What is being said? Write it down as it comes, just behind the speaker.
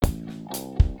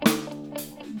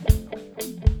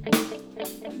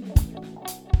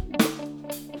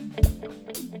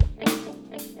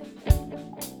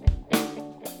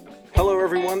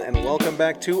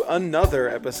back to another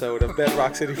episode of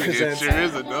Bedrock City Presents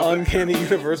Uncanny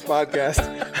Universe Podcast,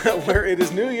 where it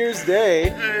is New Year's Day.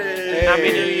 Hey,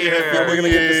 Happy New Year! We're gonna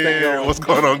get this thing going. What's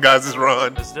going on, guys? It's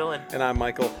Ron. It's Dylan. And I'm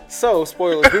Michael. So,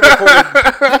 spoilers. We recorded.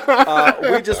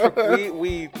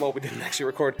 We didn't actually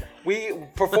record. We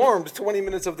performed 20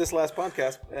 minutes of this last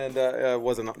podcast, and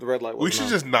wasn't the red light. We should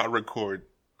just not record.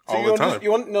 So all the time.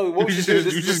 What we should do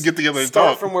is just get together and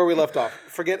start talk from where we left off.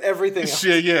 Forget everything else.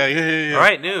 Yeah. All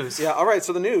right, news. Yeah, all right.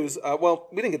 So the news. Well,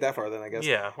 we didn't get that far then, I guess.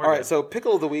 Yeah. All right. So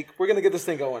pickle of the week. We're gonna get this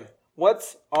thing going.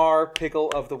 What's our pickle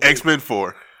of the week? X-Men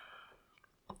 4.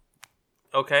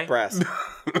 Okay. Brass.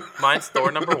 Mine's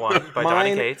Thor #1 by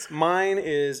Donny Cates. Mine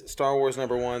is Star Wars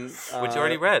 #1, Which you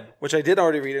already read. Which I did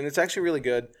already read, and it's actually really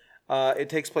good. It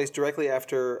takes place directly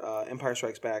after Empire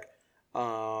Strikes Back.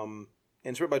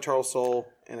 And it's written by Charles Soule,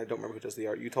 and I don't remember who does the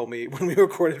art. You told me when we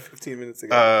recorded 15 minutes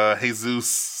ago. Jesus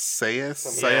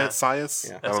Sayas? Yeah. Sayas?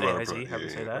 That's I don't know. A-I-Z, however you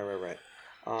say that. Right.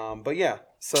 But yeah,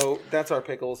 so that's our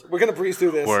pickles. We're going to breeze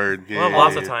through this. Word, yeah. We'll have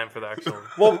lots of time for the actual...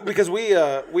 Well, because we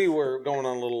were going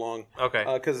on a little long. Okay.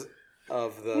 Because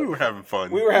of the... We were having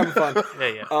fun.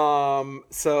 Yeah.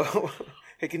 So...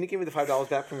 Hey, can you give me the $5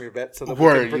 back from your bet so that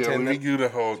Word, we can pretend we do the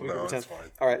whole... so No, it's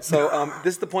fine. All right, so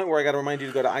this is the point where I got to remind you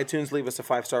to go to iTunes, leave us a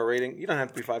 5-star rating. You don't have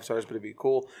to be 5 stars, but it'd be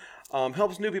cool.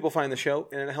 Helps new people find the show,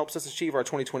 and it helps us achieve our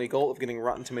 2020 goal of getting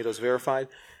Rotten Tomatoes verified.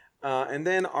 And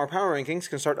then our power rankings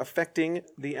can start affecting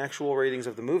the actual ratings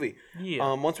of the movie.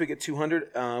 Yeah. Once we get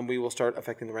 200, we will start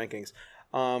affecting the rankings.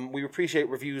 We appreciate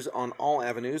reviews on all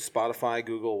avenues, Spotify,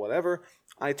 Google, whatever.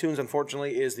 iTunes,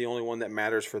 unfortunately, is the only one that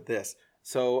matters for this.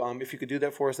 So if you could do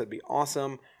that for us, that'd be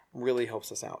awesome. Really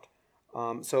helps us out.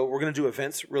 So we're going to do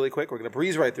events really quick. We're going to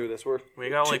breeze right through this.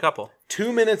 We got only a couple.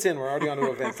 2 minutes in, we're already on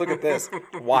to events. Look at this.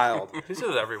 Wild. We do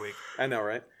that every week. I know,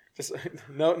 right? Just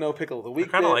no pickle of the week.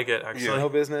 I kind of like it, actually. No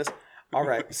business. All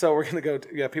right, so we're going to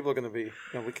go. People are going to be...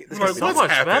 this Like, so much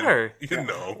better. You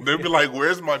know, they'll be like,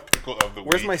 where's my pickle of the week?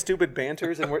 Where's my stupid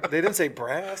banters? And they didn't say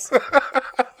brass.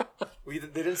 They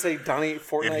didn't say Donnie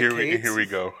Fortnite and here we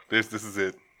go. This is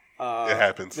it. It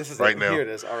happens right now. Here it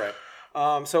is. All right.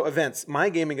 So events. My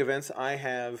gaming events. I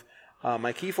have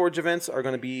my Keyforge events are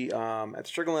going to be at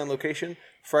the Sugarland location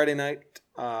Friday night,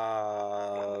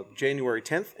 January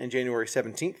 10th and January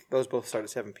 17th. Those both start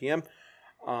at 7 p.m.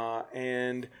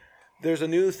 And there's a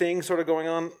new thing sort of going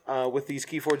on with these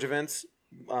Keyforge events.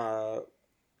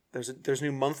 There's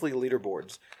new monthly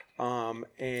leaderboards,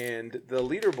 and the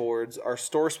leaderboards are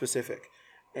store specific,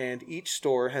 and each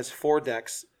store has 4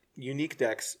 decks. Unique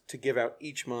decks to give out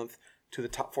each month to the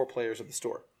top 4 players of the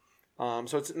store.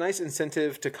 So it's a nice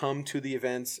incentive to come to the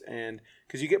events, and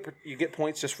because you get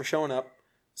points just for showing up.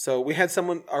 So we had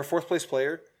someone, our 4th place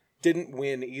player, didn't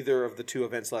win either of the 2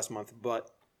 events last month, but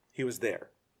he was there,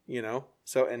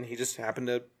 So and he just happened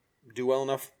to do well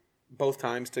enough both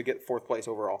times to get 4th place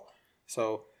overall.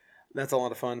 So that's a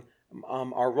lot of fun.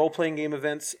 Our role-playing game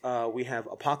events, we have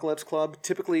Apocalypse Club,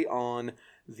 typically on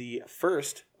the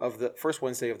first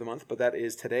Wednesday of the month, but that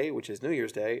is today, which is New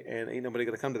Year's Day, and ain't nobody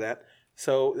going to come to that.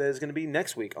 So that is going to be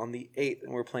next week on the 8th,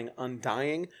 and we're playing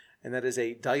Undying, and that is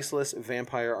a diceless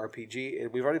vampire RPG.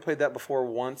 We've already played that before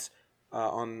once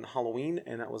on Halloween,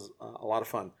 and that was a lot of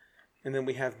fun. And then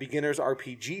we have Beginner's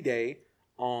RPG Day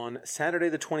on Saturday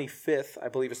the 25th. I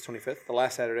believe it's 25th, the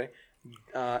last Saturday,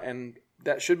 and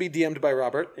that should be DM'd by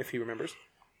Robert, if he remembers.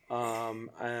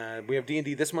 We have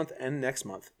D&D this month and next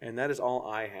month, and that is all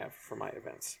I have for my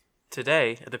events.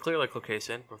 Today, at the Clear Lake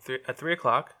location, at 3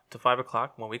 o'clock to 5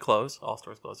 o'clock, when we close, all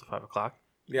stores close at 5 o'clock.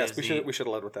 Yes, we should have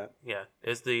led with that. Yeah,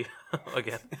 is the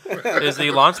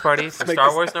launch party for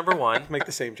Star Wars #1. Make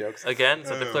the same jokes. Again,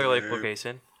 it's at the Clear Lake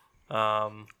location.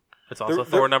 It's also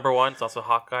Thor #1. It's also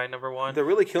Hawkeye #1. They're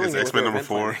really killing it with their X-Men event #4.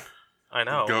 planning. I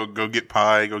know. Go get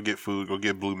pie, go get food, go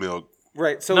get blue milk.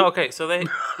 Right. So so they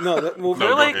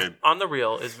Clear Lake on the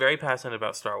real is very passionate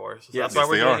about Star Wars. So that's why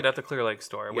we're doing it at the Clear Lake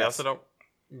store. We also don't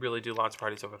really do launch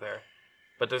parties over there.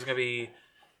 But there's going to be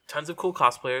tons of cool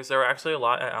cosplayers. There were actually a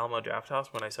lot at Alamo Draft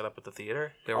House when I set up at the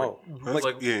theater. There were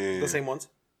the same ones?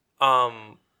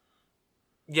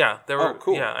 Yeah, there were. Oh,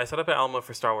 cool. Yeah, I set up at Alamo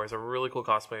for Star Wars. There were really cool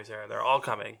cosplayers there. They're all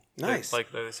coming. Nice.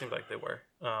 They seemed like they were.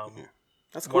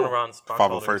 That's cool. One around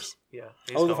 501st. Yeah.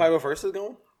 The 501st is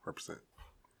going? 100%.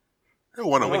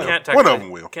 One of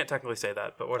them will. Can't technically say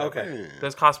that, but whatever. Okay. Yeah.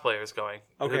 There's cosplayers going.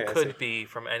 Okay, It could be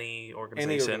from any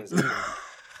organization.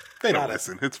 They don't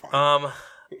listen. It's fine.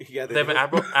 Yeah, they have an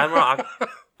Admiral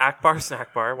Akbar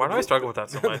snack bar. Why do I struggle with that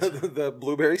so much? The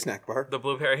blueberry snack bar. The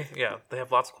blueberry, yeah. They have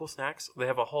lots of cool snacks. They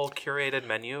have a whole curated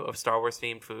menu of Star Wars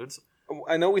themed foods.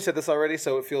 I know we said this already,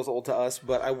 so it feels old to us,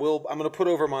 but I'm going to put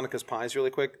over Monica's pies really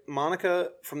quick.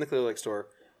 Monica from the Clear Lake store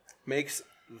makes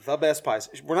the best pies.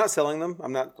 We're not selling them.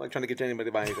 I'm not like trying to get anybody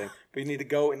to buy anything, but you need to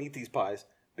go and eat these pies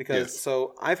because.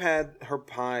 So I've had her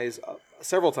pies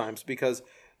several times because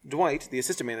Dwight, the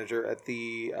assistant manager at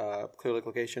the Clear Lake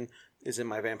location, is in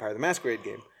my Vampire the Masquerade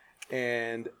game,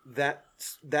 and that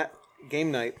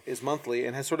game night is monthly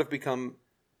and has sort of become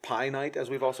pie night, as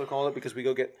we've also called it, because we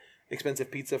go get expensive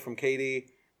pizza from Katie,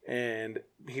 and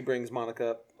he brings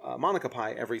Monica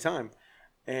pie every time,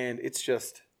 and it's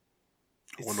just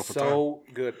so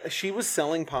good. She was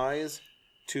selling pies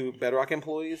to Bedrock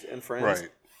employees and friends. Right.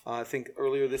 I think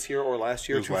earlier this year or last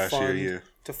year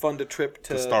to fund a trip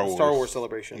to Star Wars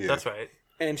Celebration. Yeah. That's right.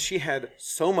 And she had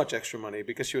so much extra money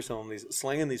because she was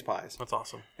slanging these pies. That's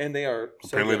awesome. And they are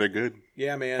apparently they're good.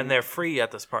 Yeah, man. And they're free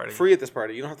at this party. Free at this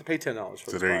party. You don't have to pay $10 for this.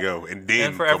 So there you go.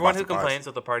 And for everyone who complains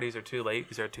that the parties are too late,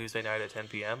 these are Tuesday night at 10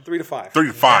 p.m. 3 to 5. 3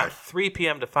 to 5. Yeah, 3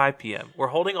 p.m. to 5 p.m. We're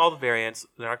holding all the variants.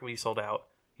 They're not going to be sold out.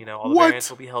 All the variants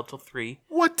will be held till 3.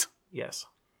 What? Yes.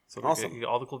 So awesome. You get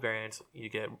all the cool variants. You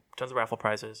get tons of raffle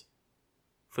prizes,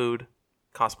 food,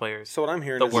 cosplayers. So what I'm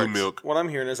hearing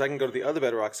is I can go to the other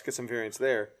Bedrocks, get some variants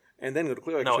there. And then go to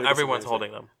Clear Lake. No, everyone's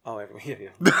holding them. Oh, yeah.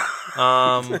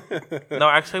 No,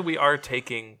 actually, we are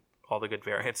taking all the good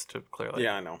variants to Clear Lake.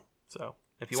 Yeah, I know. So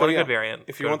if you want a good variant,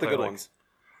 if you want the good ones,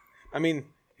 I mean,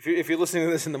 if you're listening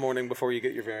to this in the morning before you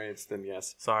get your variants, then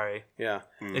yes. Sorry. Yeah.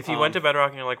 If you went to Bedrock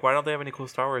and you're like, why don't they have any cool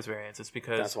Star Wars variants? It's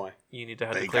because that's why you need to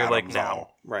head to Clear Lake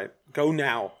now. Right. Go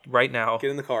now. Right now.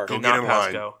 Get in the car. Go get in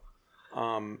line. Go.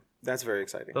 That's very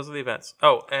exciting. Those are the events.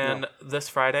 Oh, and this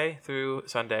Friday through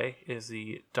Sunday is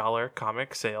the dollar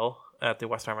comic sale at the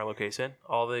Westheimer location.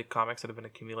 All the comics that have been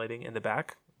accumulating in the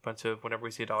back. A bunch of, whenever we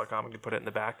see a dollar comic, we put it in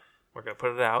the back. We're going to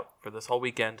put it out for this whole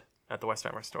weekend at the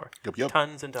Westheimer store. Yep.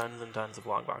 Tons and tons and tons of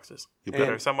long boxes that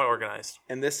are somewhat organized.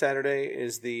 And this Saturday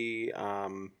is the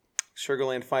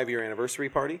Sugarland 5-year anniversary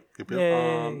party.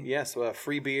 Yay. Yes,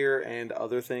 free beer and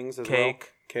other things as well.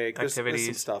 Cake, activities. There's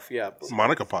some stuff, yeah.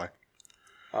 Monica pie.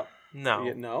 No.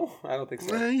 Yeah, no, I don't think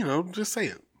so. Just say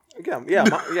it. Yeah.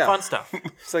 Fun stuff.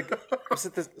 It's like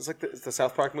the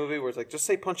South Park movie where it's like, just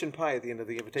say punch and pie at the end of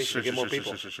the invitation to get more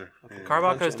people. Sure. Okay.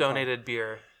 Carbach has donated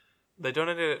beer. They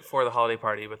donated it for the holiday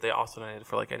party, but they also donated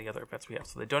for like any other events we have.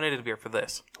 So they donated beer for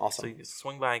this. Awesome. So you can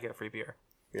swing by and get a free beer.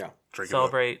 Yeah.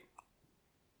 Celebrate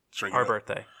our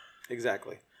birthday.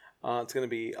 Exactly. It's going to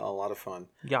be a lot of fun.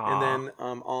 Yeah. And then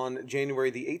on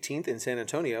January the 18th in San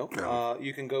Antonio,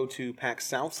 you can go to PAX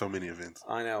South. So many events.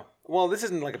 I know. Well, this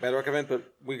isn't like a Bedrock event, but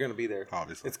we're going to be there.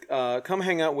 Obviously. It's come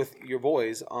hang out with your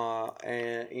boys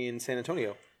in San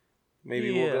Antonio.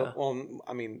 Maybe we'll go. Well,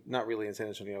 I mean, not really in San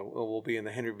Antonio. We'll be in the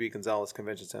Henry B. Gonzalez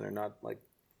Convention Center. Not going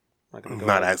to go.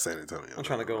 Not at San Antonio. I'm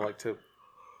trying to go to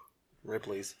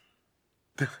Ripley's.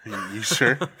 You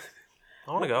sure?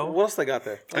 I want to go. What else they got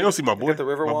there? I go see my boy. The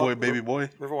Riverwalk. My boy, baby boy.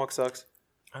 Riverwalk sucks.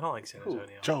 I don't like San Antonio.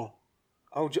 Joe.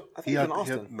 Oh, Joe. I think he's in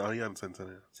Austin. He in San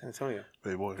Antonio. San Antonio.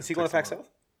 Baby boy. Is he going to PAX South?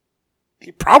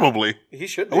 Probably. He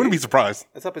should be. I wouldn't be surprised.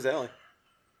 That's up his alley.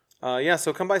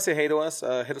 So come by, say hey to us.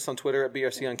 Hit us on Twitter at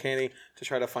BRC Uncanny to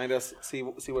try to find us, see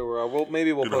where we are. We'll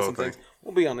post some things.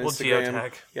 We'll be on Instagram.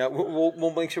 Geotag. Yeah,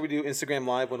 we'll make sure we do Instagram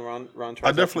Live when we're on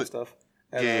trying some stuff.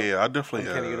 I definitely.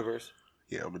 Uncanny Universe.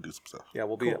 Yeah, I'm gonna do some stuff. Yeah,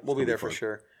 we'll be there for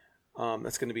sure.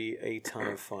 That's going to be a ton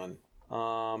of fun.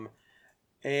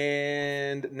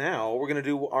 And now we're going to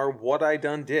do our What I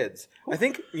Done Dids. I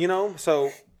think, so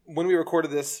when we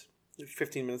recorded this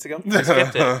 15 minutes ago. We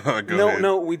skipped it.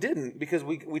 No, we didn't, because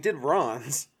we did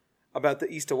Ron's about the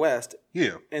East to West.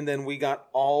 Yeah. And then we got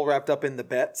all wrapped up in the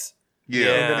bets.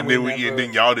 Yeah. And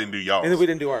then y'all didn't do y'all. And then we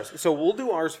didn't do ours. So we'll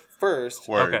do ours first.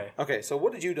 Word. Okay, so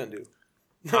what did you done do?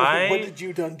 What did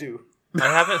you done do? I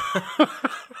haven't.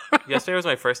 Yesterday was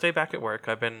my first day back at work.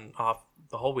 I've been off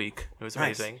the whole week. It was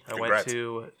amazing. Nice. I went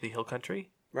to the Hill Country.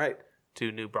 Right. To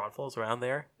New Braunfels around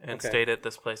there and stayed at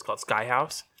this place called Sky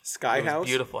House. Sky House?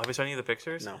 Beautiful. Have you seen any of the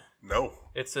pictures? No.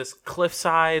 It's this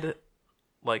cliffside,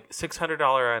 like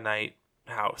 $600 a night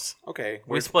house. Okay.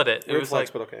 We split it. It was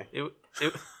flex, like, but okay.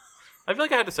 I feel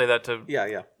like I had to say that to.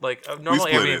 Yeah. Like a normal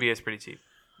Airbnb is pretty cheap,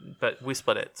 but we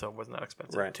split it, so it wasn't that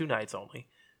expensive. Right. 2 nights only,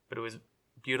 but it was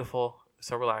beautiful,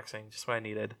 so relaxing, just what I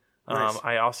needed. Nice.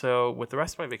 I also, with the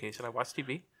rest of my vacation, I watched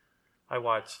TV. I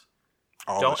watched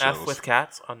All Don't F with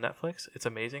Cats on Netflix. It's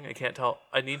amazing. I can't tell.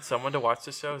 I need someone to watch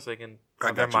this show so they can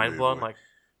have their mind blown. Like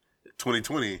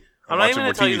 2020. I'm not even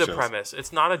going to tell you the premise.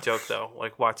 It's not a joke though.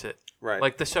 Like watch it. Right.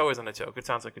 Like the show isn't a joke. It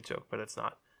sounds like a joke, but it's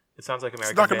not. It sounds like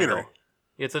American documentary.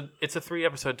 Vandal. It's a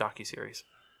 3-episode docuseries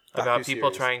about people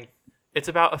trying. It's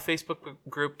about a Facebook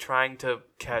group trying to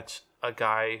catch a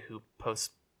guy who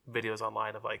posts videos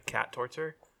online of like cat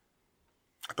torture.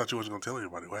 I thought you wasn't going to tell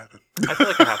anybody what happened. I feel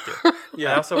like I have to.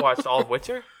 Yeah. I also watched all of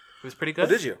Witcher. It was pretty good. Oh,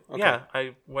 did you? Okay. Yeah,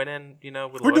 I went in,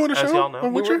 with We're Lois, doing a as show y'all know.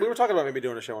 on Witcher? We were talking about maybe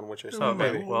doing a show on Witcher. So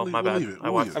maybe. Well, my bad. I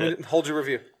watched it. Hold your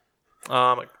review.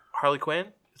 Harley Quinn.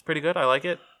 It's pretty good. I like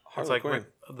it. Harley Quinn.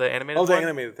 The animated Oh, the one.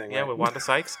 animated thing. Yeah, right. with Wanda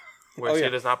Sykes, where she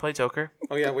does not play Joker.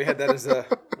 Oh, yeah, we had that as a...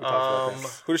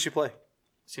 Who does she play?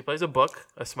 She plays a book,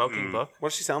 a smoking book. What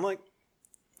does she sound like?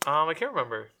 I can't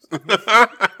remember. I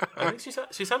think she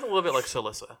sounds a little bit like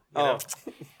Salissa. You know?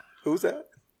 Who's that?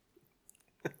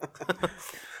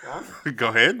 Go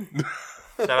ahead.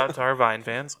 Shout out to our Vine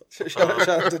fans. Shout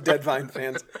out to Dead Vine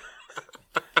fans.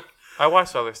 I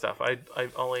watched other stuff. I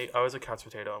was a couch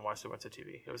potato and watched a bunch of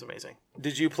TV. It was amazing.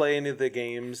 Did you play any of the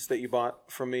games that you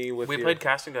bought from me? We played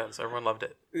Casting Guns. Everyone loved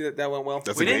it. That went well.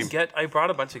 We didn't get. I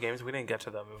brought a bunch of games. We didn't get to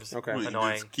them. It was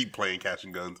annoying. Just keep playing Cash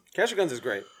and Guns. Cash and Guns is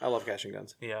great. I love Cash and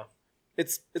Guns. Yeah.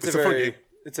 It's a fun game.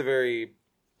 It's a very.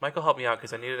 Michael helped me out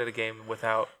because I needed a game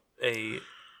without a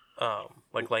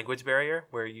language barrier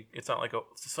where it's not like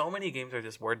so many games are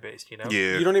just word based.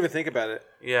 Yeah. You don't even think about it.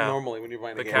 Yeah. Normally when you're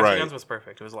buying a game. Casting Guns was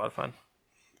perfect. It was a lot of fun.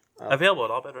 Available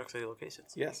at all Bedrock City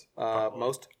locations. Yes.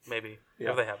 Most. Maybe.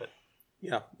 If they have it.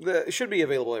 Yeah. It should be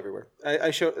available everywhere.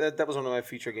 I showed that was one of my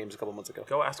feature games a couple months ago.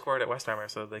 Go ask for it at Westheimer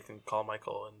so they can call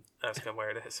Michael and ask him where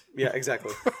it is. Yeah,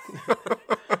 exactly.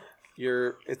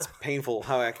 It's painful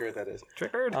how accurate that is.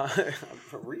 Triggered.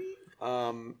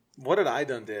 What did I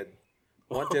done did?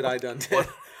 What did I done did?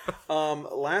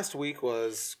 Last week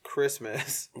was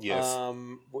Christmas. Yes.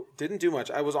 Didn't do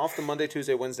much. I was off the Monday,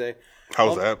 Tuesday, Wednesday. How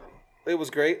was that? It was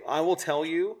great. I will tell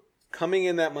you, coming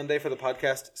in that Monday for the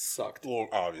podcast sucked. Well,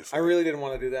 obviously. I really didn't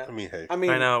want to do that. I mean, hey. I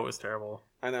know it was terrible.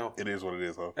 I know. It is what it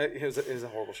is, huh? It was a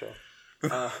horrible show.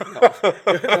 No,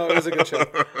 it was a good show.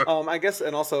 I guess,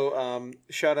 and also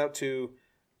shout out to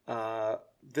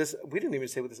this. We didn't even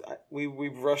say what this. We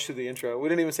rushed through the intro. We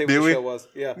didn't even say what the show was.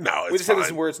 Yeah, no, we just said this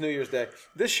is where it's New Year's Day.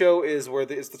 This show is where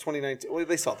it's the 2019. Well,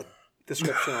 they saw the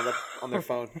description on their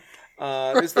phone.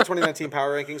 This is the 2019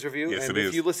 Power Rankings review. Yes, and it if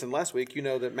is. you listened last week, you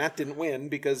know that Matt didn't win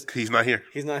because He's not here.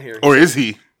 he's not here. Or is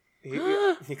he?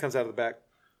 He comes out of the back.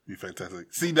 Be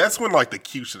fantastic. See, that's when the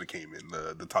Q should have came in,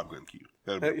 the Top Gun Q.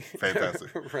 That would be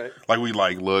fantastic. Right.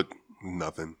 Look,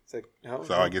 nothing. It's like, oh,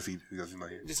 So I guess he's not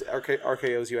here. just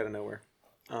RKO's you out of nowhere.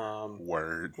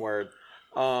 Word.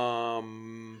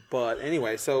 But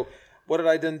anyway, so what did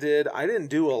I did? I didn't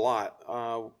do a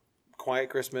lot. Quiet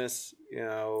Christmas,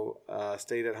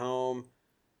 stayed at home.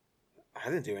 I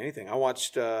didn't do anything. I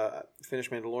watched,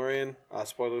 finished Mandalorian.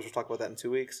 Spoilers, we'll talk about that in 2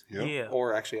 weeks. Yep. Yeah.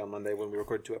 Or actually on Monday when we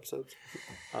record 2 episodes.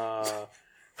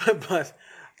 But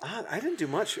I didn't do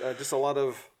much. Just a lot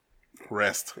of...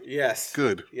 Rest. Yes.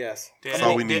 Good. Yes. That's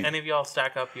all we need. Did any of y'all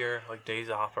stack up your days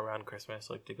off around Christmas,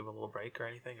 to give a little break or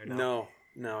anything? Or no?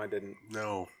 No, I didn't.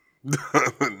 No.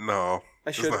 No.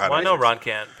 I should. Well, I know Ron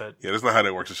can't, but Yeah, that's not how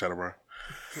that works at Shadowbrow.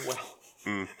 Well,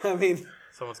 I mean,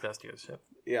 someone's got to steer the ship.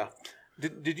 yeah.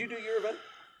 Did you do your event?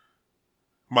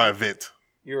 My event.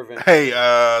 Your event. Hey,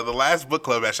 the last book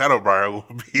club at Shadowbriar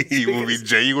will be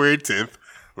January 10th.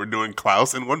 We're doing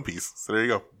Klaus and One Piece. So there you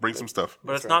go. Bring some stuff.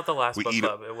 But it's not the last We book eat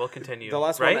club. It will continue. The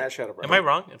last right? one at Shadowbrow. Am I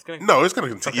wrong? It's going to... No, it's going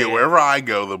to continue. Okay, Wherever I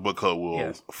go, the book club will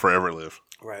Yes. forever live.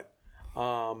 Right.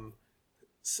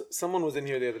 Someone was in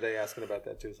here the other day asking about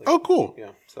that too. It's like, Oh, cool.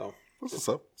 yeah. So That's what's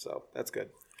up. that's good.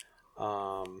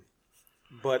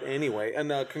 But anyway, and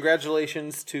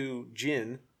congratulations to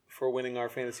Jin for winning our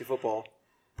fantasy football.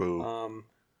 Boo.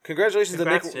 Congratulations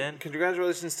Congrats, to Jen. Nick.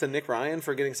 Congratulations to Nick Ryan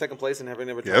for getting second place and having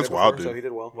never tried that's it wild, before, so dude. he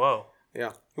did well. Whoa.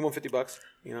 Yeah, he won $50.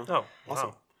 Oh,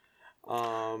 awesome.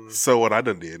 wow. So what I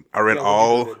done did, I read Yeah,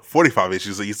 all what you did. 45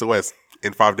 issues of East to West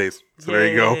in 5 days. So there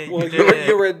you go. Yay. Well, You did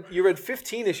it. you read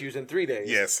 15 issues in 3 days.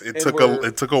 Yes, it And took we're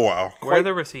it took a while. Where are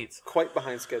the receipts? quite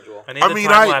behind schedule. I need I the mean,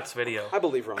 time-lapse video. I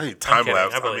believe Ron. Hey, time kidding,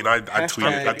 lapse. I I believe mean, I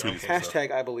tweeted some stuff.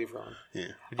 Hashtag I believe Ron. Yeah,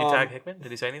 Did you tag Hickman?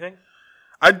 Did he say anything?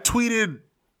 I tweeted.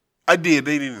 I did.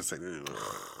 They didn't say.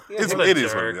 It's, what a it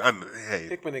is what jerk. it is. Hey,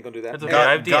 Hickman ain't gonna do that. That's okay.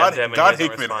 I've DM'd him and he God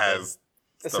hasn't Hickman responded. has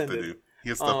stuff to Ascended. do. He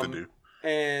has stuff to do.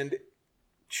 And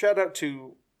shout out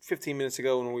to 15 minutes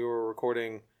ago when we were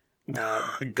recording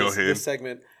this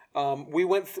segment.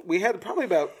 We had probably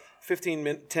about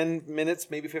 10 minutes,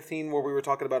 maybe 15, where we were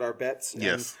talking about our bets. And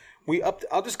Yes.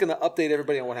 I'm just going to update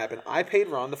everybody on what happened. I paid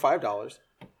Ron the $5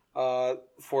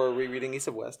 for rereading East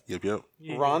of West. Yep.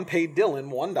 Ron paid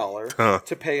Dylan $1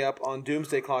 to pay up on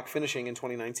Doomsday Clock finishing in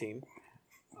 2019.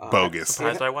 Bogus.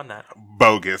 Surprised I won that.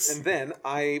 Bogus. And then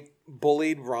I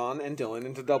bullied Ron and Dylan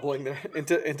into doubling their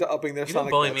into upping their You Sonic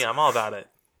don't bully bets. me. I'm all about it.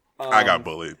 I got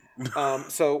bullied.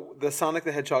 So the Sonic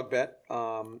the Hedgehog bet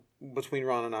between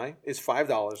Ron and I is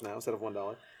 $5 now instead of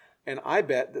 $1. And I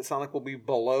bet that Sonic will be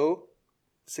below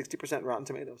 60% Rotten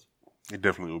Tomatoes. It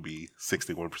definitely will be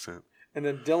 61%. And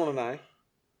then Dylan and I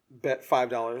bet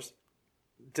 $5.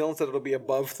 Dylan said it'll be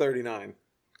above 39.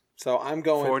 So I'm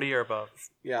going 40 or above.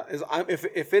 Yeah,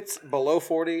 if it's below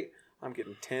 40, I'm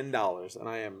getting $10, and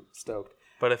I am stoked.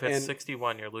 But if it's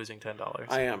 61, you're losing $10.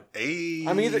 I am. Hey.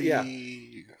 I'm either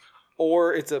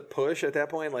or it's a push at that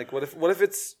point. Like, what if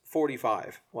it's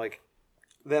 45? Like,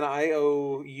 then I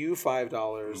owe you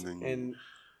 $5, and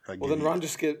then Ron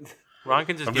just Ron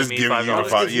can just I'm give just me giving $5. you the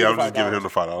 $5. Yeah, I'm just giving him the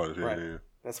 $5. Yeah, right. yeah.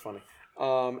 That's funny.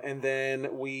 And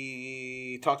then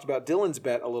we talked about Dylan's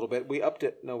bet a little bit. We upped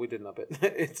it. No, we didn't up it.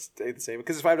 It stayed the same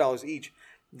because it's $5 each.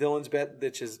 Dylan's bet,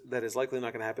 that is likely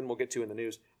not going to happen. We'll get to in the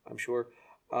news, I'm sure.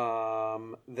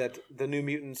 That the New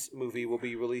Mutants movie will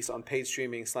be released on paid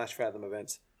streaming /Fathom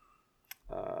events.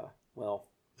 Well,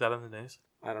 is that in the news?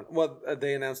 I don't know. Well,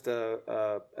 they announced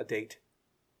a date.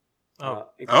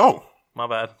 Oh, my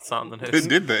bad. It's not in the news.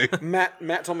 Did they?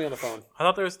 Matt told me on the phone. I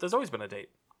thought there's always been a date.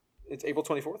 It's April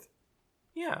 24th.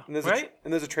 Yeah, and right.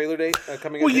 And there's a trailer date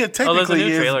coming out. Well, yeah, technically, there's a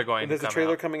new trailer going. And there's a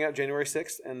trailer coming out January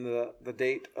 6th, and the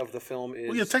date of the film is.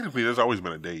 Well, yeah, technically, there's always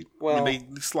been a date. Well, they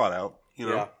slot out. You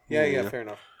know. Yeah, fair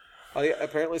enough.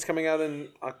 Apparently, it's coming out in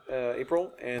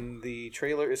April, and the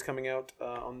trailer is coming out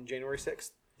on January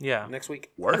 6th. Yeah, next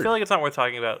week. Word. I feel like it's not worth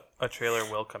talking about. A trailer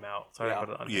will come out. So yeah, I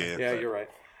put it on you're right.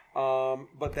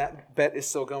 But that bet is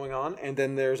still going on, and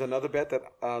then there's another bet that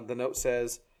the note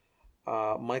says.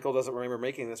 Michael doesn't remember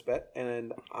making this bet,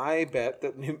 and I bet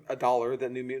that $1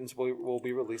 that New Mutants will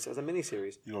be released as a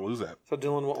miniseries. You're gonna lose that. So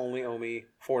Dylan will only owe me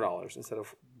 $4 instead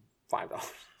of $5.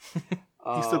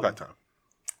 He's still got time.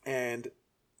 And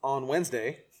on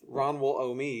Wednesday, Ron will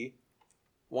owe me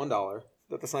 $1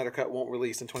 that the Snyder Cut won't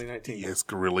release in 2019. Yeah, it's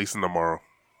releasing tomorrow.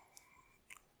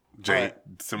 December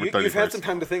 31st. You've had some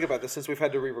time to think about this since we've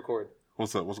had to re-record.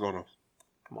 What's up? What's going on?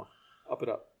 Come on, up it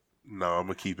up. No, I'm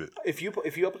gonna keep it. If you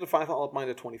up it to 5, I'll up mine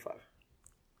to 25.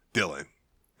 Dylan,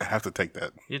 I have to take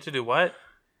that. You have to do what?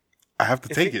 I have to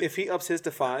take it. If he ups his to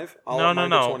 5, I'll up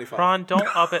mine to 25. Ron,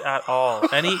 don't up it at all.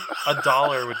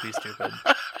 $1 would be stupid.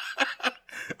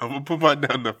 I'm gonna put mine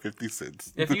down to 50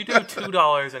 cents. If you do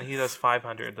 $2 and he does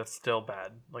 500, that's still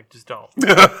bad. Like, just don't.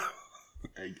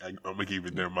 I'm gonna keep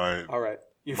it there. All right.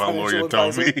 My lawyer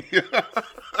told me.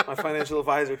 My financial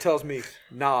advisor tells me,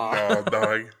 nah. Oh,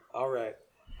 dog. All right.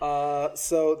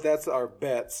 So that's our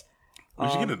bets. We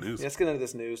should get into news. Let's get into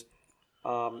this news.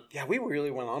 We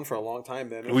really went on for a long time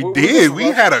then. We did. We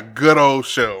had a good old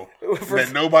show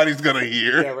that nobody's gonna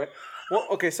hear. Yeah, right. Well,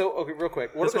 okay, real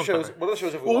quick. What are the shows have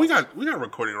we watched? we got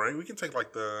recording, right? We can take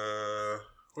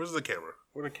where's the camera?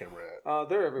 Where the camera at?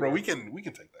 They're everywhere. Bro, we can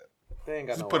take that. They ain't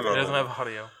got Just no put it on. It doesn't have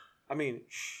audio. I mean,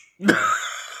 go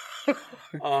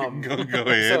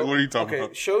ahead. What are you talking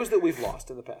about? Shows that we've lost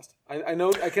in the past. I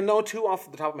can know 2 off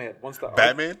the top of my head. One's the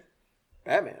Batman.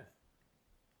 Batman.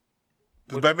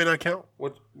 Does Batman not count?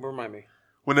 What? Remind me.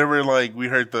 Whenever we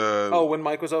heard the when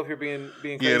Mike was out here being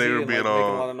crazy they were and being making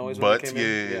a lot of noise when he came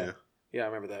in. Yeah, I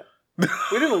remember that.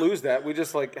 We didn't lose that. We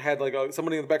just had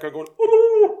somebody in the background going.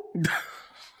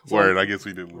 Word. I guess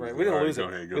we didn't lose. Right, we didn't lose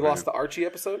it. We lost the Archie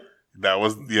episode. That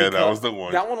was that was the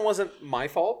one. That one wasn't my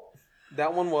fault.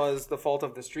 That one was the fault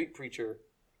of the street preacher.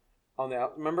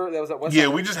 Remember that was at West. Yeah,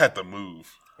 we just had to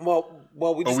move. Well,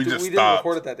 we didn't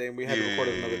record it that day, and we had to record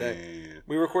it another day.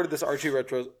 We recorded this Archie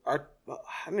retro. I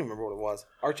don't even remember what it was.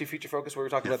 Archie feature focus. Where we were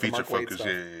talking about the Mark Waid stuff.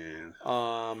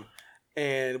 Yeah.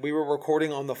 And we were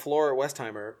recording on the floor at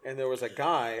Westheimer, and there was a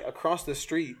guy across the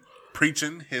street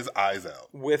preaching his eyes out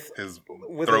with his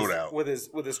throat out, with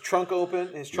his trunk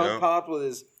open, his trunk popped, with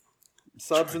his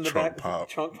subs in the back,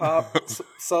 trunk pop,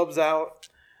 subs out,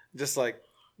 just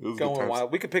going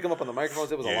wild. We could pick him up on the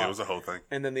microphones. It was a lot. Yeah, it was a whole thing.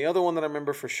 And then the other one that I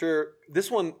remember for sure, this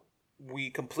one we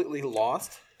completely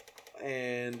lost,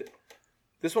 and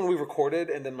this one we recorded,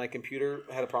 and then my computer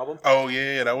had a problem. Oh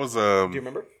yeah, that was. Do you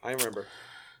remember? I remember.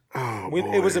 Oh,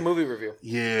 it was a movie review.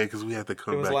 Yeah, because we had to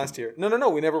come back. It was last year. No.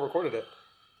 We never recorded it.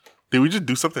 Did we just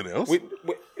do something else?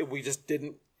 We just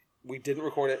didn't. We didn't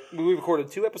record it. We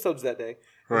recorded 2 episodes that day.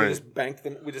 Right. We just banked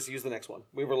them. We just used the next one.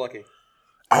 We were lucky.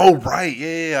 Oh right,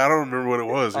 yeah. I don't remember what it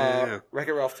was.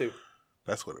 Wreck-It Ralph 2.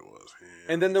 That's what it was.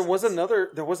 Yeah, and then there was another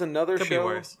show. There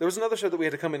was another show that we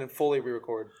had to come in and fully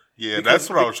re-record. Yeah, that's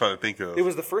what I was trying to think of. It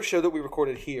was the first show that we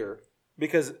recorded here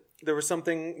because there was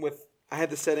something with. I had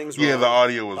the settings wrong. Yeah, the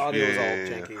audio was all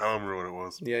janky. I don't remember what it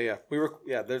was. Yeah.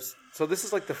 So this is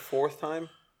the 4th time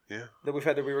that we've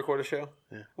had to re-record a show.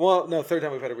 Yeah. Well, no, 3rd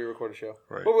time we've had to re-record a show.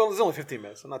 Right. Well, it's only 15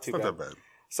 minutes, so not too bad. Not that bad.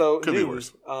 So could be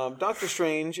worse. Doctor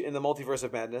Strange in the Multiverse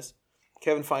of Madness.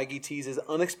 Kevin Feige teases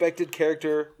unexpected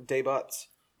character debuts.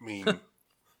 I mean,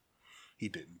 He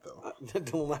didn't, though.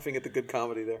 Dylan laughing at the good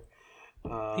comedy there.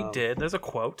 He did. There's a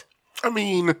quote. I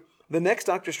mean... The next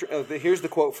here's the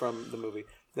quote from the movie.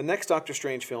 The next Doctor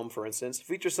Strange film, for instance,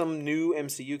 features some new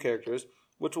MCU characters,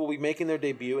 which will be making their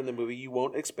debut in the movie. You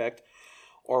won't expect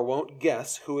or won't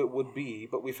guess who it would be,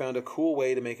 but we found a cool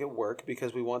way to make it work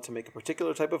because we want to make a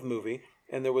particular type of movie,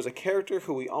 and there was a character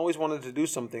who we always wanted to do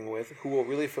something with who will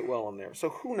really fit well in there. So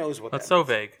who knows what that's so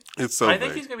vague. It's so vague. I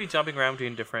think he's going to be jumping around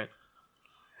between different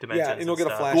dimensions. Yeah, and you'll get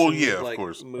a flash. Well, yeah, of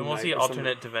course. And we'll see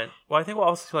alternate dimension. Well, I think we'll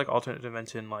also see like alternate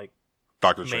dimension like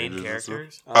Doctor main Strange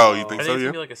characters. Oh, you think I think so? it's Yeah.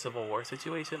 gonna be like a Civil War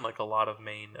situation. Like a lot of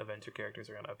main Avenger characters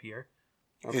are gonna appear.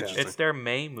 Okay. It's their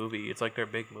main movie. It's like their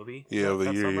big movie. Yeah, of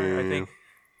the year. Summer. I think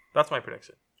that's my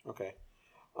prediction. Okay.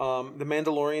 The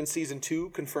Mandalorian Season 2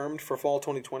 confirmed for fall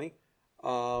 2020.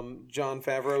 Jon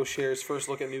Favreau shares first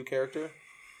look at new character.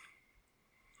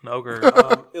 An ogre.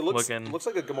 It looks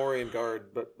like a Gamorrean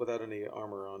guard, but without any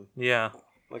armor on. Yeah.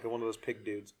 Like one of those pig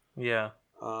dudes. Yeah.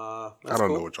 I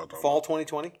don't know what y'all talking Fall about.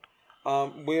 2020.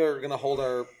 We're going to hold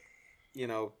our,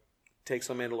 take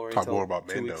some Mandalorian. Talk more about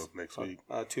Mando next week.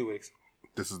 2 weeks.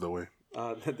 This is the way.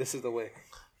 This is the way.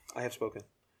 I have spoken.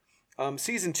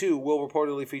 Season 2 will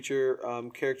reportedly feature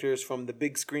characters from the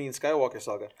big screen Skywalker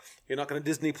saga. You're not going to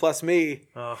Disney Plus me.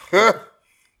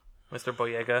 Mr.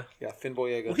 Boyega. Yeah, Finn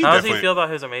Boyega. Well, How does he feel about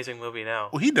his amazing movie now?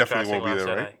 Well, he definitely won't be Last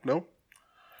there, Jedi? right? No?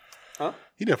 Huh?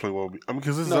 He definitely won't be. I mean,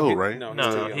 because this is old, right? No,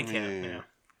 No, he's he too can't. Yeah.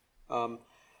 Yeah.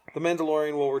 The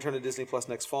Mandalorian will return to Disney Plus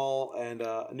next fall, and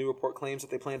a new report claims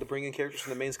that they plan to bring in characters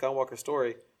from the main Skywalker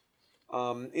story.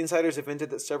 Insiders have hinted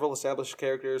that several established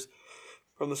characters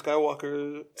from the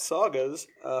Skywalker sagas,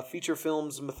 feature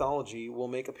films mythology, will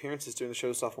make appearances during the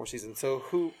show's sophomore season. So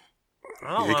who?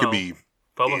 I don't It know. could be.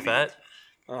 Boba Fett.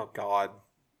 Oh God,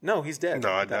 no, he's dead. No,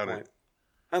 I at that doubt it. point.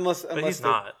 Unless But he's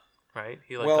not, right?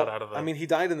 He Well, got out of the... I mean, he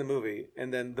died in the movie,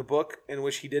 and then the book in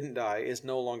which he didn't die is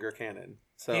no longer canon.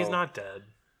 So he's not dead.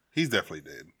 He's definitely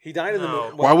dead. He died in the No.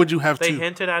 movie. Why would you have They two?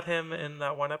 hinted at him in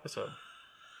that one episode.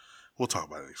 We'll talk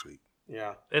about it next week.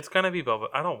 Yeah, It's going to be Boba.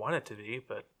 I don't want it to be,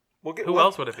 but we'll get. Who we'll-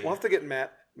 else would it be? We'll have to get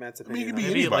Matt's opinion. it could on be it.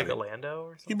 maybe anybody. like a Lando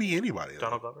or He something. could be anybody. Though.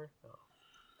 Donald Glover?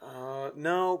 No.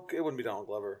 No, it wouldn't be Donald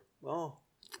Glover. Well,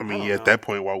 I mean, don't yeah, know. at that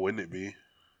point, why wouldn't it be?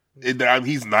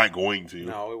 He's not going to.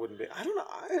 no, it wouldn't be. I don't know.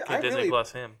 I Can Disney really,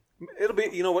 Plus him? It'll be.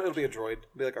 You know what? It'll be a droid.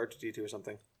 It'll be like R2D2 or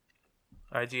something.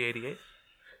 IG-88? Is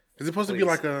it supposed to be Please.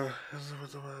 like a?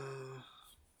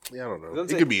 Yeah, I don't know. Doesn't It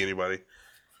say- could be anybody.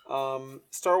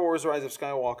 Star Wars: Rise of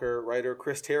Skywalker writer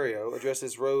Chris Terrio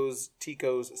addresses Rose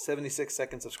Tico's 76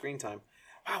 seconds of screen time.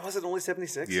 Wow, was it only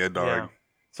 76? Yeah, dog. Yeah.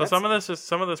 So some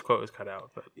of this quote is cut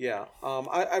out, but Yeah.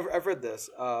 I've read this.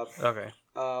 okay.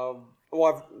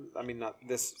 Not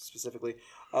this specifically.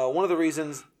 One of the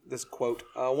reasons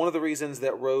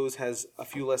that Rose has a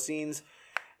few less scenes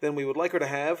than we would like her to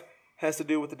have has to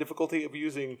do with the difficulty of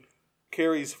using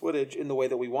Carrie's footage in the way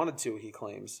that we wanted to. He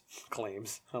claims.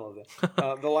 I love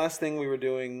that. The last thing we were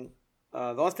doing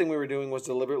was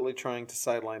deliberately trying to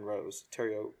sideline Rose.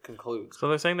 Terrio concludes. So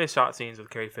they're saying they shot scenes with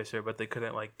Carrie Fisher, but they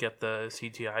couldn't get the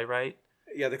CGI right.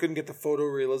 Yeah, they couldn't get the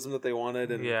photorealism that they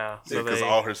wanted, and Yeah. So Because they,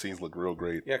 all her scenes look real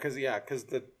great. because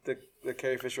the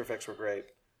Carrie Fisher effects were great.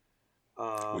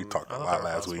 We talked a I thought lot they were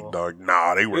last week, possible. dog.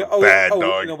 Nah, they were Yeah, bad, yeah,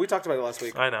 dog. No, we talked about it last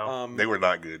week. I know. They were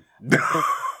not good.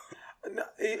 No,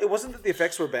 it wasn't that the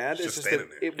effects were bad. It's Just just that standing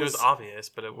there. it it was obvious,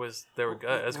 but they were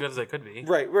good, as good as they could be.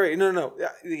 right. No.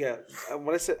 Yeah.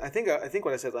 What I said, I think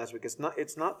what I said last week. It's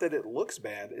not that it looks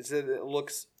bad. It's that it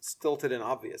looks stilted and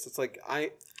obvious. It's like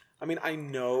I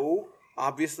know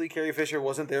obviously Carrie Fisher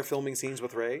wasn't there filming scenes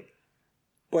with Rey,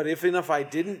 but if I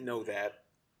didn't know that,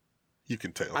 You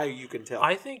can tell. you can tell.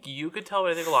 I think you could tell,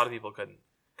 but I think a lot of people couldn't.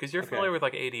 Because you're familiar with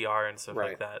ADR and stuff Right.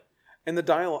 like that. And the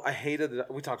dialogue, I hated it.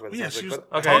 We talked about this Yeah, last she week, was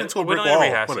but Okay, talking to a we brick don't need to wall.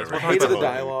 rehash this. Whatever. We'll I talk hated about the it.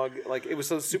 dialogue. Like it was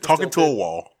so super Talking to stilted. a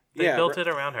wall. They Yeah, built right.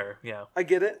 it around her. Yeah. I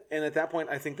get it, and at that point,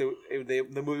 I think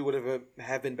the movie would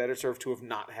have been better served to have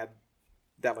not had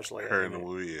that much Leia. Her in in the it.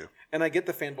 movie, yeah. And I get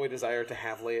the fanboy desire to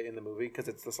have Leia in the movie because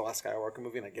it's the Last Skywalker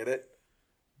movie, and I get it.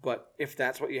 But if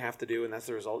that's what you have to do and that's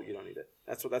the result, you don't need it.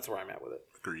 That's where I'm at with it.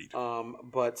 Agreed.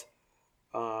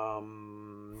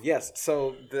 Yes.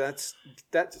 So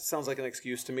that sounds like an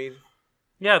excuse to me.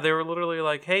 Yeah, they were literally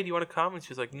like, "Hey, do you want to come?" And she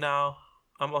was like, "No,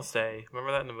 I'm gonna stay."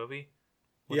 Remember that in the movie?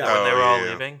 Yeah. When they Oh, were all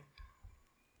yeah. leaving.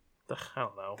 Ugh, I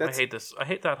don't know. That's- I hate this. I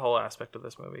hate that whole aspect of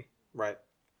this movie. Right.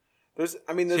 There's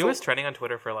She was trending on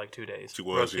Twitter for 2 days. She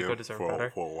was, Rose Tico yeah, deserved for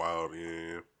better. a while,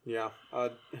 yeah. Yeah.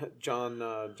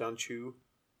 John Chu.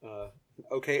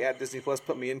 Okay, at Disney Plus,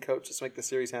 put me in, coach. Let's make the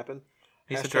series happen.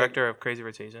 He's the director of Crazy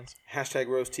Rich Asians. Hashtag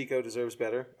Rose Tico deserves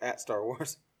better at Star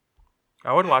Wars.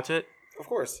 I would watch it. Of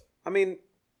course. I mean,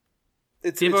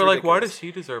 People are like, why does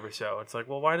she deserve a show? It's like,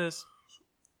 well, why does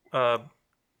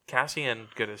Cassian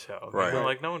get a show? Right.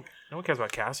 Like, no one cares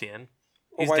about Cassian.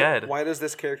 He's dead. Why does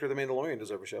this character, the Mandalorian,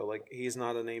 deserve a show? Like, he's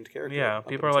not a named character. Yeah,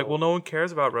 people are like, well, no one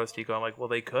cares about Rose Tico. I'm like, well,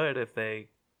 they could if they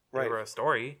Right. give her a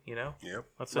story, Yep.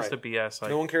 That's just a BS. Like,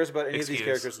 no one cares about any excuse. of these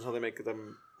characters until they make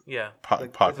them. Yeah.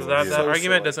 Popular. So that So argument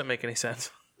silly. doesn't make any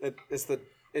sense. It's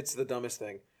the dumbest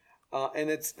thing. And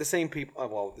it's the same people.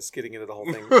 Well, it's getting into the whole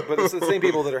thing, but it's the same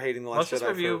people that are hating the Last Let's just Jedi.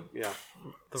 review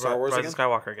The Star Wars Rise again? of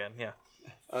Skywalker again. Yeah.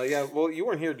 Yeah. Well, you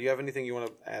weren't here. Do you have anything you want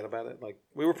to add about it? Like,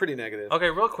 we were pretty negative. Okay,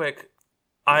 real quick.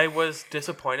 I was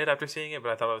disappointed after seeing it,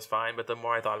 but I thought it was fine. But the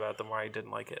more I thought about it, the more I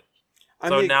didn't like it.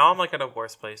 So now I'm like at a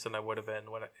worse place than I would have been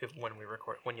when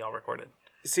y'all recorded.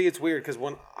 See, it's weird because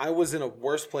when I was in a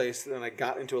worse place, then I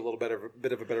got into a little bit of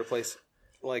a better place.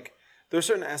 Like, there's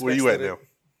certain aspects. Where you at now?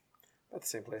 At the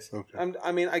same place. Okay.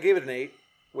 I mean, I gave it an 8,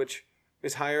 which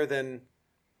is higher than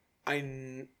I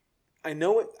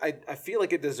know it. I feel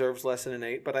like it deserves less than an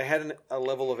 8, but I had a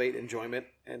level of 8 enjoyment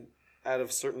and out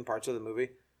of certain parts of the movie.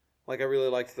 Like, I really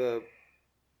liked the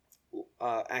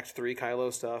Act 3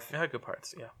 Kylo stuff. It had good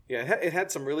parts, yeah. Yeah, it had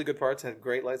some really good parts. It had a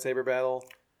great lightsaber battle.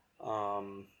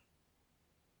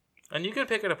 And you could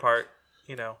pick it apart.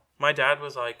 My dad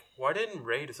was like, why didn't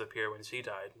Rey disappear when she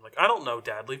died? I'm like, I don't know,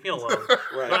 Dad. Leave me alone.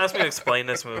 Right. Don't ask me to explain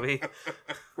this movie.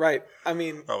 Right. I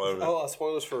mean, I love it. Oh,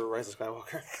 spoilers for Rise of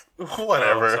Skywalker.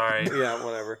 Whatever. Oh, sorry. Yeah,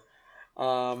 whatever.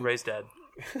 Rey's dead.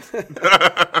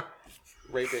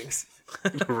 Ratings.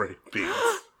 Ratings.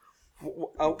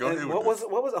 Oh, Go ahead and with what was this.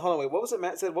 it? What was it? Hold on, wait. What was it?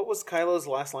 Matt said. What was Kylo's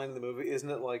last line in the movie? Isn't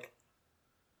it like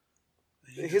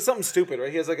he has something stupid,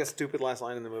 right? He has like a stupid last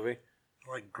line in the movie.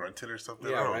 Like grunted or something.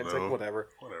 Yeah, I don't right. It's know. like whatever.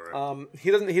 Whatever.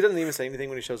 He doesn't even say anything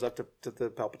when he shows up to the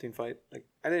Palpatine fight. Like,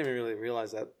 I didn't even really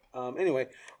realize that. Anyway,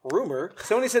 rumor: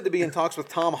 Sony said to be in talks with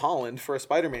Tom Holland for a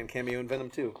Spider-Man cameo in Venom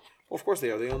 2. Well, of course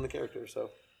they are. They own the character, so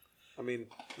I mean,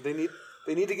 they need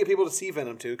to get people to see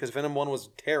Venom 2 because Venom 1 was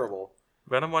terrible.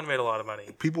 Venom 1 made a lot of money.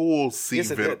 People will see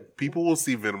Yes, it Venom. did. People will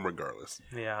see Venom regardless.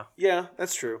 Yeah. Yeah,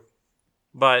 that's true.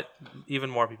 But even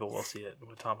more people will see it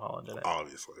with Tom Holland in it.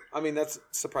 Obviously. I mean, that's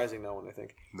surprising no one, I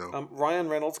think. No. Ryan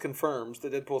Reynolds confirms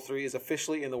that Deadpool 3 is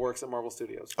officially in the works at Marvel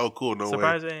Studios. Oh, cool. No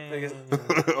Surprising. way.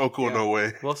 Oh, cool. Yeah. No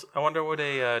way. Well, I wonder what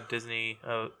a Disney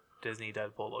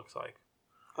Deadpool looks like.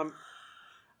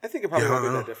 I think it probably Yeah, I won't be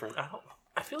don't that know. different.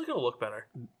 I feel like it'll look better.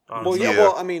 Well, Honestly. yeah,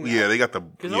 well, I mean... yeah, they got the.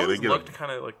 Because Yeah, it they always get looked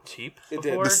kind of like cheap It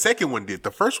did. before, The second one did.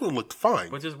 The first one looked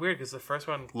fine. which is weird because the first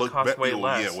one Looked cost way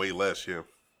less. Yeah, way less. Yeah.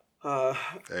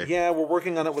 Hey. Yeah, we're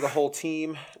working on it with a whole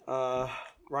team.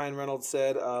 Ryan Reynolds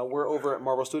said, we're over at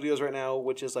Marvel Studios right now,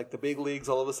 which is like the big leagues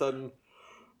all of a sudden.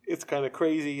 It's kind of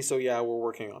crazy, so yeah, we're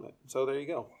working on it. So there you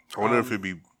go. I wonder if it'd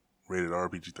be rated R,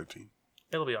 PG-13.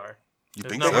 It'll be R. You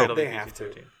There's think no so? way it'll be They have to.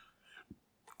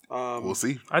 PG-13. We'll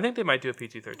see. I think they might do a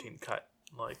PG-13 cut.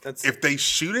 Like That's If they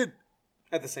shoot it,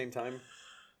 at the same time.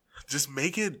 just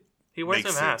make it. he wears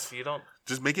make a mask. sense. You don't.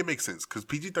 Just make it make sense. Because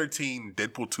PG-13,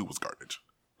 Deadpool 2 was garbage.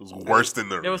 It was worse than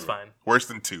the. It was fine. Worse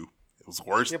than 2. It was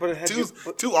worse. Yeah, but it had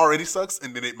 2 already sucks,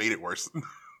 and then it made it worse.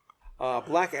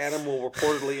 Black Adam will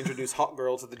reportedly introduce Hot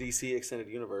Girl to the DC Extended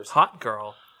Universe. Hot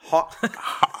girl. Hot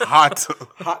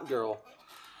Girl.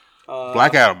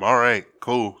 Black Adam. All right,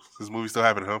 cool. This movie still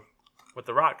happening, huh? With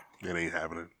The Rock. It ain't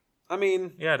happening. I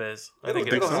mean, Yeah, it is. I it'll,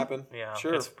 think it it'll is. happen. Yeah,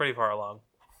 Sure. it's pretty far along.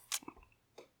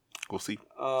 We'll see.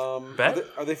 Bet?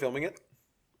 Are they filming it?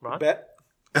 Ron? Bet?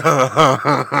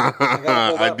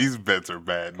 up. These bets are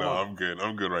bad. No, I'm good.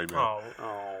 I'm good right now.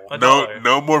 Oh. Oh.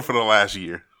 No more for the last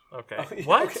year. Okay. yeah,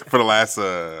 What? okay. For the last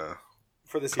For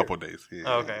this year. couple days. Yeah,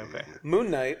 Oh, okay, yeah, okay. yeah. Moon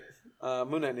Knight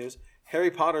news. Harry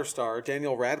Potter star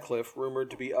Daniel Radcliffe rumored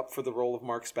to be up for the role of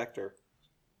Mark Spector.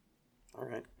 All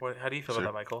right. How do you feel Sure.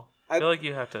 about that, Michael? I- I feel like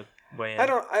you have to weigh in. I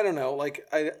don't know. Like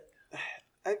I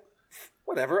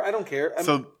whatever. I don't care.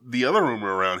 So the other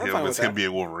rumor around I'm him fine is with him that.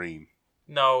 being Wolverine.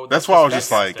 No. That's why I was just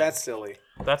just like- that's silly.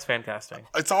 That's fan casting.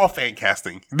 It's all fan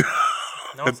casting.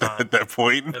 No, it's not. At that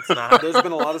point. It's not. There's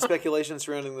been a lot of speculation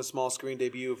surrounding the small screen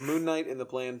debut of Moon Knight in the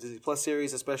planned Disney Plus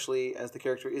series, especially as the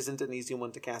character isn't an easy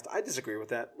one to cast. I disagree with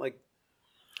that. Like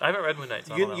I haven't read Moon Knight,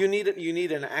 so I don't know. you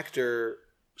need an actor.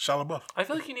 Shia LaBeouf. I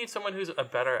feel like you need someone who's a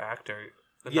better actor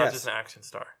than Yes. not just an action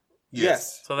star.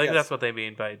 Yes. So I think Yes. that's what they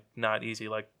mean by not easy,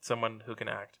 like someone who can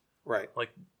act. Right. Like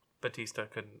Batista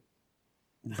couldn't.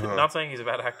 Uh, Not saying he's a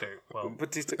bad actor. Well,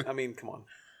 Batista. I mean, come on.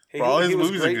 Hey, Bro, all his was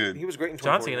movies are great. good. He was great in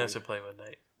John 2049. Cena should play Moon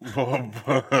Knight.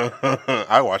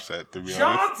 I watched that, to be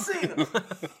honest. Cena.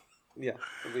 Yeah,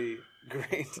 it'd be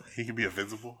great. He can be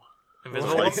invisible.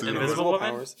 Invisible, Like Invisible Woman?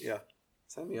 powers. Yeah,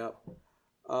 sign me up.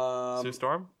 Sue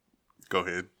Storm? Go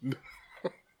ahead.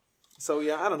 So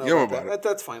yeah, I don't know about that.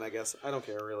 That's fine, I guess. I don't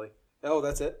care really. Oh,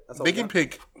 that's it. That's all they can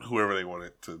pick whoever they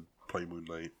wanted to play Moon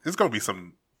Knight. It's gonna be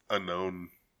some unknown.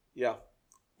 Yeah,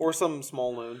 or some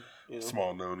small known.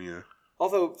 Small known, yeah.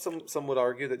 Although some would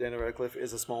argue that Daniel Radcliffe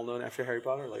is a small known after Harry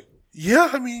Potter. Like,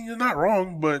 yeah, I mean you're not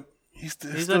wrong, but he's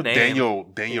still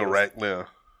Daniel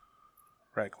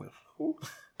Radcliffe. Who?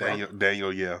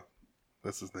 Daniel, yeah,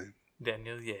 that's his name.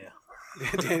 Daniel, yeah.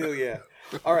 Daniel, yeah.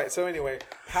 All right. So anyway,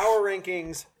 Power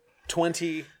Rankings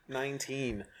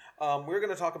 2019. We're going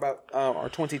to talk about our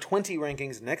 2020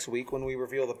 rankings next week when we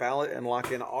reveal the ballot and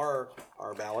lock in our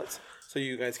ballots, so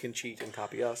you guys can cheat and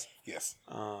copy us. Yes.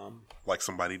 Like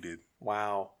somebody did.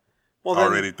 Wow. Well, then,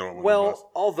 already throwing.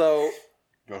 Although,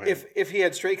 go ahead. If he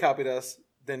had straight copied us,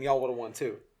 then y'all would have won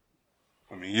too.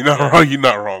 I mean, you're not wrong. You're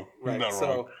not wrong. Right. You're not so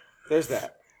wrong. There's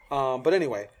that. But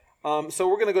anyway. So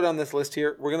we're going to go down this list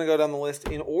here. We're going to go down the list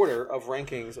in order of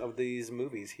rankings of these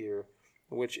movies here,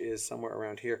 which is somewhere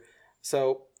around here.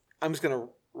 So I'm just going to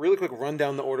really quick run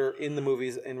down the order in the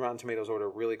movies in Rotten Tomatoes order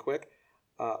really quick.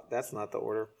 That's not the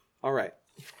order. All right.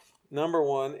 Number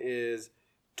 1 is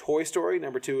Toy Story.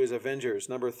 Number 2 is Avengers.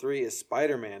 Number 3 is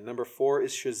Spider-Man. Number 4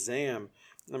 is Shazam.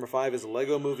 Number 5 is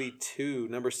Lego Movie 2.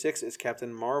 Number 6 is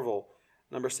Captain Marvel.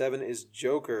 Number 7 is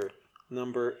Joker.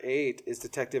 Number 8 is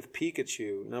Detective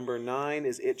Pikachu. Number 9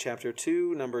 is It Chapter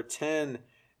 2. Number 10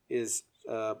 is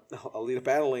Alita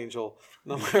Battle Angel.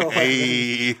 Number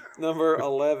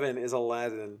 11 is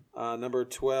Aladdin. Number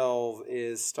 12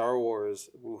 is Star Wars.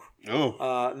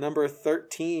 Number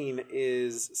 13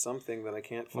 is something that I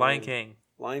can't find. Lion King.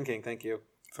 Lion King, thank you.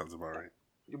 Sounds about right.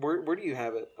 Where do you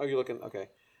have it? Oh, you're looking. Okay.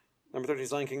 Number 13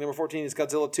 is Lion King. Number 14 is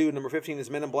Godzilla 2. Number 15 is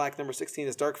Men in Black. Number 16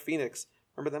 is Dark Phoenix.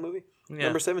 Remember that movie? Yeah.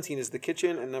 Number 17 is The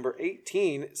Kitchen. And number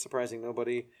 18, surprising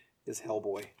nobody, is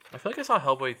Hellboy. I feel like I saw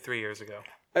Hellboy 3 years ago.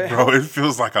 Bro, it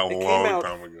feels like a long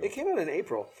time ago. It came out in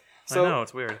April. So I know,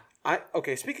 it's weird.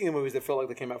 Okay, speaking of movies that feel like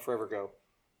they came out forever ago,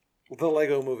 The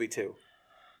Lego Movie 2.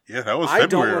 Yeah, that was February, I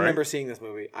don't remember seeing this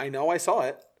movie. I know I saw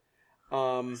it.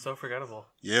 So forgettable.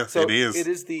 Yeah, so it is. It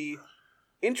is the...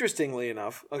 Interestingly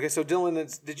enough... Okay, so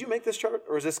Dylan, did you make this chart?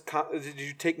 Or is this... Did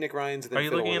you take Nick Ryan's and then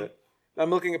fiddle with it? I'm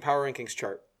looking at Power Rankings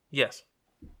chart. Yes.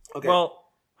 Okay. Well,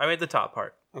 I made the top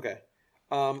part. Okay.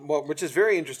 Which is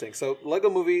very interesting. So Lego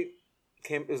Movie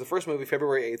is the first movie,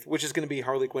 February 8th, which is going to be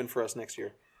Harley Quinn for us next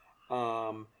year.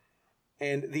 And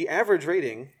the average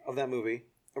rating of that movie,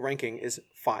 ranking, is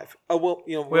 5. Oh, well,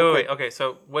 Wait. Okay,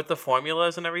 so with the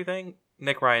formulas and everything,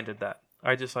 Nick Ryan did that.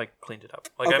 I just, cleaned it up.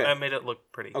 Okay. I made it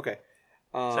look pretty. Okay.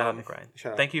 Shout out Nick Ryan.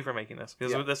 Thank you for making this,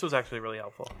 because this was actually really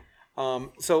helpful.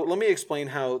 So let me explain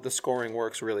how the scoring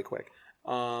works really quick.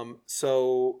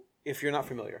 So if you're not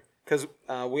familiar, because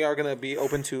we are going to be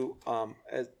open to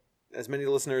as many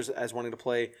listeners as wanting to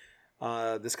play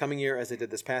this coming year as they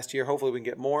did this past year. Hopefully we can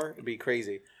get more. It'd be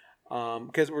crazy.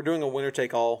 Because we're doing a winner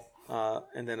take all,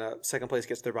 and then a second place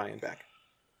gets their buy-in back.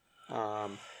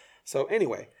 So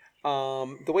anyway,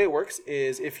 the way it works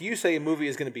is if you say a movie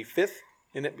is going to be 5th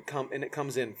and it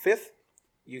comes in 5th,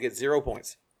 you get 0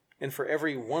 points. And for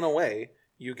every one away,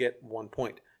 you get 1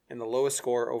 point. And the lowest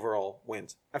score overall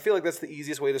wins. I feel like that's the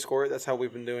easiest way to score it. That's how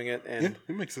we've been doing it. And yeah,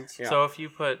 it makes sense. Yeah. So if you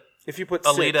put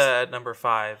Alita at number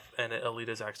 5 and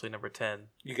Alita's actually number 10,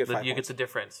 you get 5 points. You get the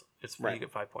difference. You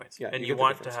get 5 points. Yeah, and you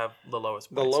want to have the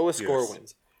lowest points. The lowest score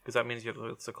wins. Because that means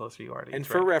it's the closer you are to. And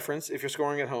for reference, if you're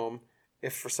scoring at home,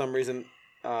 if for some reason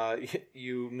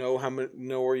you know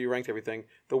where you ranked everything,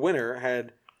 the winner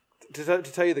had... To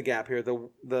tell you the gap here,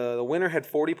 the winner had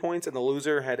 40 points and the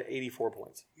loser had 84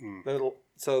 points.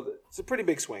 So it's a pretty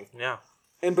big swing. Yeah.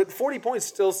 But 40 points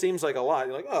still seems like a lot.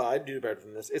 You're like, oh, I'd do better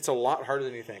than this. It's a lot harder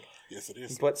than you think. Yes, it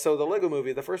is. But so the Lego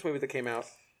Movie, the first movie that came out,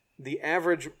 the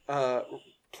average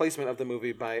placement of the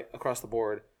movie by across the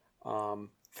board,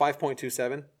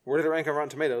 5.27. Where did it rank on Rotten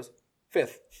Tomatoes?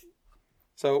 5th.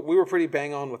 So we were pretty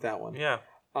bang on with that one. Yeah.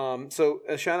 So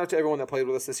a shout out to everyone that played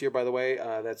with us this year, by the way.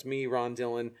 That's me, Ron,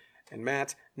 Dylan, and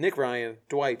Matt, Nick Ryan,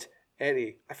 Dwight,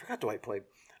 Eddie. I forgot Dwight played.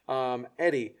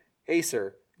 Eddie,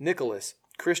 Acer, Nicholas,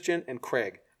 Christian, and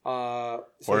Craig. So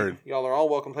y'all are all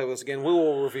welcome to play with us again. We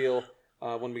will reveal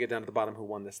when we get down to the bottom who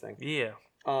won this thing. Yeah.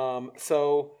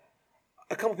 So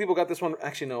a couple people got this one.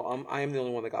 Actually, no. I am the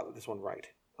only one that got this one right.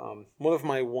 One of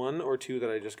my 1 or 2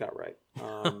 that I just got right.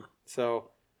 So,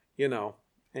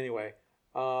 Anyway.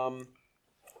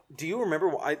 Do you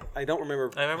remember? I don't remember.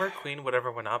 I remember Queen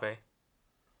Whatever Wanabe.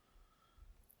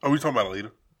 Are we talking about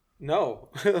Alita? No.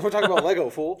 We're talking about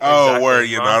Lego, fool. Oh, exactly. where?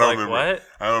 You know, I don't remember. What?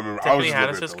 I don't remember. Tiffany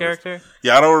Haddish' character?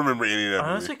 Yeah, I don't remember any of that I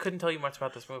honestly movie. couldn't tell you much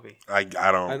about this movie. I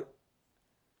don't.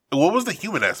 What was the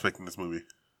human aspect in this movie?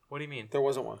 What do you mean? There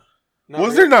wasn't one.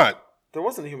 Was there not? There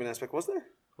wasn't a human aspect, was there?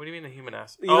 What do you mean the human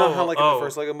ass? You know how like in the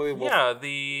first Lego movie, yeah,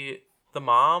 the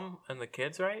mom and the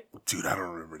kids, right? Dude, I don't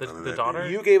remember none of that. The daughter.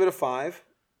 Dude. You gave it a 5.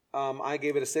 I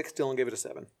gave it a 6. Dylan gave it a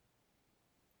 7.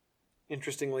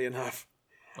 Interestingly enough.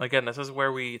 Again, this is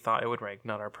where we thought it would rank,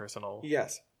 not our personal.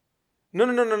 Yes. No.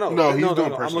 No, he's doing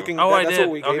personal. I'm looking. I that's did.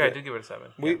 what we gave I it. did give it a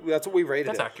 7. That's what we rated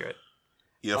That's it. accurate.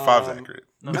 Yeah, 5's accurate.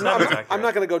 No, 7's accurate. I'm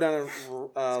not going to go down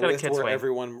a list where swing.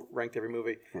 everyone ranked every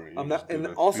movie. Right,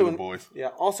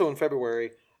 Also in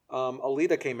February,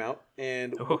 Alita came out,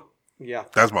 and yeah,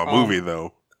 that's my movie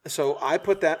though. So I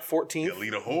put that 14th.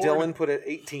 Alita Horde. Dylan put it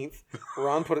 18th.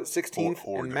 Ron put it 16th,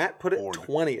 and Matt put it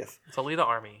 20th. It's Alita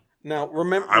Army. Now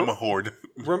remember, I'm a horde.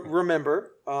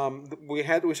 Remember, we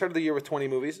started the year with 20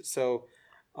 movies, so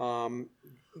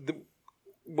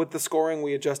with the scoring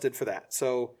we adjusted for that.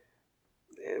 So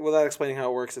without explaining how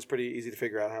it works, it's pretty easy to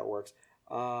figure out how it works.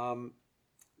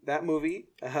 That movie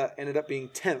ended up being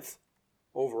 10th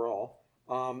overall.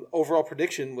 Overall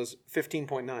prediction was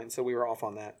 15.9, so we were off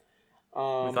on that. We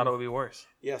thought it would be worse.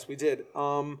 Yes, we did.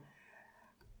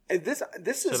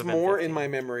 This is more in my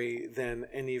memory than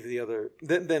any of the other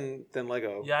than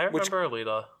Lego. Yeah, I remember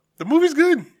Alita. The movie's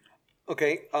good.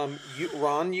 Okay,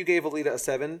 Ron, you gave Alita a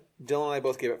 7. Dylan and I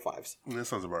both gave it 5s. That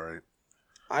sounds about right.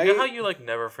 You know how you like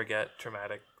never forget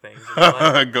traumatic things?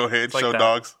 Go ahead, like show that.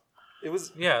 dogs. It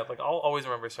was. Yeah, like I'll always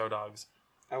remember Show Dogs.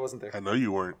 I wasn't there. I know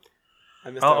you weren't.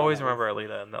 I'll always remember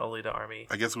Alita and the Alita Army.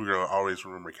 I guess we're gonna always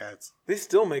remember cats. They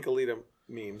still make Alita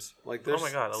memes. Like, oh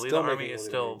my god, Alita Army is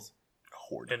still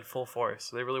Horde. in full force.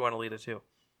 So they really want Alita too.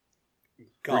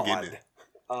 God. We're getting it. It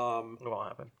won't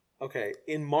happen. Okay,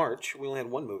 in March we only had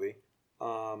one movie,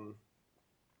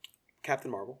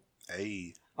 Captain Marvel.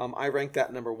 Hey. I ranked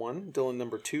that number 1. Dylan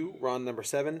number 2. Ron number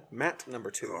 7. Matt number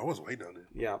 2. I was waiting on it.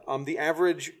 Yeah. The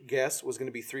average guess was going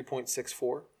to be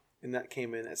 3.64, and that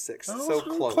came in at 6. Oh, so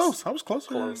close. I was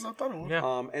closer than I thought it was.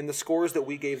 Yeah. And the scores that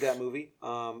we gave that movie,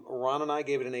 Ron and I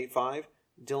gave it an 8.5.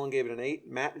 Dylan gave it an 8.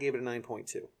 Matt gave it a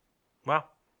 9.2. Wow.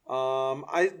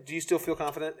 Do you still feel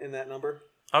confident in that number?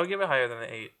 I would give it higher than an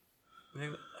 8. I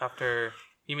think after.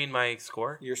 You mean my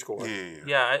score? Your score.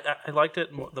 Yeah, I liked it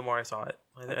the more I saw it.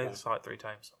 I saw it 3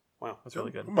 times. Wow, that's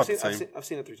really good. I've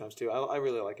seen it 3 times too. I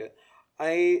really like it.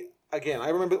 I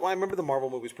remember the Marvel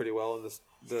movies pretty well, and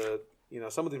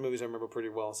some of these movies I remember pretty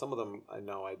well. Some of them I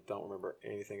don't remember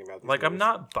anything about. These movies. I'm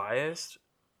not biased.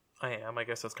 I am. I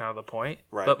guess that's kind of the point.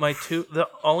 Right. But the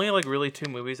only really 2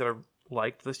 movies that I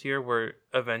liked this year were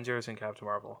Avengers and Captain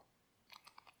Marvel.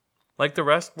 Like the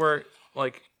rest were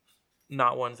like.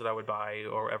 Not ones that I would buy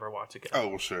or ever watch again. Oh,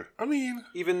 well, sure. I mean,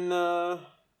 even the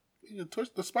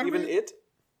Spider-Man? Even It?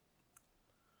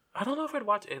 I don't know if I'd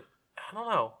watch it. I don't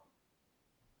know.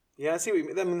 Yeah, I see what you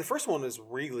mean. I mean, the first one is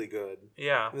really good.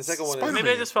 Yeah. And the second one is...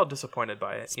 Maybe I just felt disappointed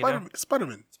by it.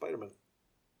 Spider-Man.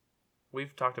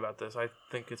 We've talked about this. I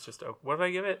think it's just... What did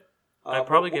I give it? I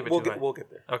probably gave it too high. We'll get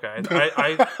there. Okay.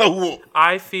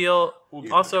 I feel...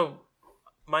 Also,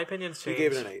 my opinions changed. You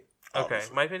gave it an 8. Okay.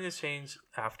 Obviously. My opinions changed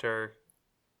after...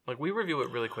 we review it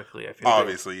really quickly, I feel.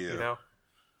 Obviously, yeah. You know?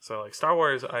 So, Star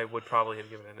Wars, I would probably have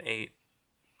given an 8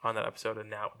 on that episode, and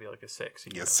now it would be like a 6.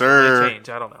 Yes, sir. It may change.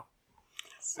 I don't know.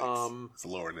 6. It's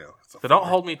lower now. So don't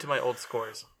hold me to my old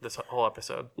scores this whole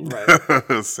episode.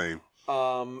 Right. Same.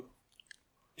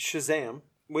 Shazam.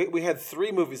 We had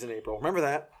 3 movies in April. Remember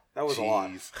that? That was a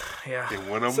lot. Yeah. And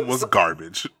one of them was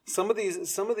garbage. Some of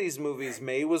these movies,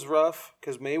 May was rough,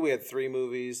 because May we had 3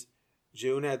 movies.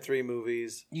 June had 3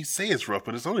 movies. You say it's rough,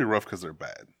 but it's only rough because they're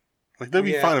bad. They'll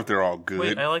be fine if they're all good.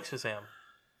 Wait, I like Shazam.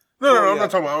 No, I'm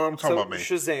not talking about. I'm talking about me.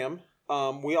 Shazam.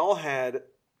 We all had.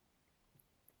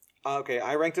 Okay,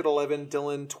 I ranked at 11.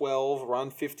 Dylan 12.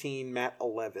 Ron 15. Matt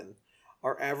 11.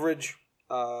 Our average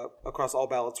across all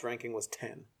ballots ranking was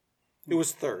 10. It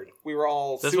was 3rd. We were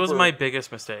all. This was my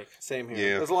biggest mistake. Same here.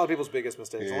 Yeah. There's a lot of people's biggest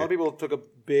mistakes. Yeah. A lot of people took a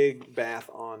big bath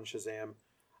on Shazam.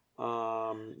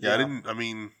 I didn't. I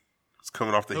mean. It's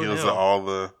coming off the heels of all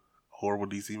the horrible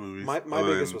DC movies. My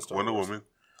biggest was Star Wonder Wars. Woman.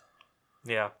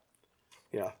 Yeah.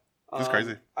 It's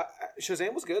crazy.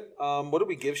 Shazam was good. What did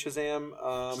we give Shazam?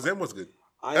 Shazam was good.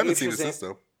 I haven't seen it since,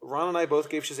 though. Ron and I both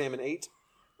gave Shazam an 8.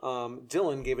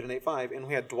 Dylan gave it an 8.5, and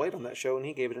we had Dwight on that show, and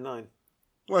he gave it a 9.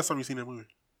 Last time you seen that movie?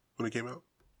 When it came out?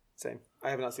 Same. I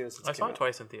have not seen it since I saw it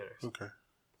twice in theaters. Okay.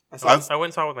 I went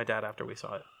and saw it with my dad after we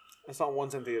saw it. I saw it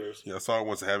once in theaters. Yeah, I saw it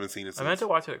once. I haven't seen it since. I meant to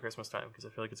watch it at Christmas time because I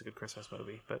feel like it's a good Christmas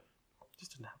movie, but it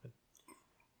just didn't happen.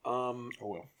 Oh,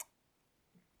 well.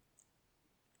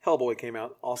 Hellboy came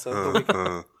out also. The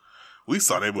week. We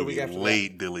saw that movie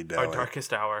late, dilly-dally. Our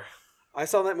darkest hour. I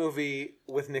saw that movie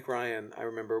with Nick Ryan, I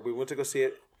remember. We went to go see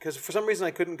it because for some reason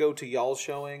I couldn't go to y'all's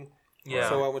showing Yeah.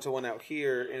 So I went to one out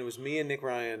here, and it was me and Nick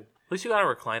Ryan. At least you got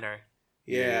a recliner.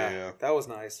 Yeah. That was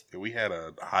nice. Yeah, we had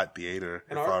a hot theater,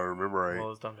 And if I remember right. Well, it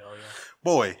was Dumbbell, yeah.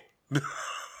 Boy,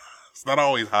 it's not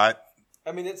always hot.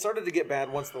 I mean, it started to get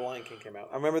bad once The Lion King came out.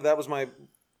 I remember that was my,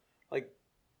 like,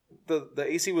 the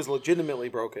AC was legitimately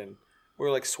broken. We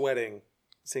were, like, sweating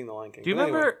seeing The Lion King. Do you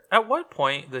remember, at what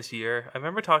point this year, I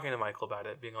remember talking to Michael about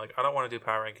it, being like, I don't want to do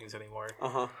Power Rankings anymore.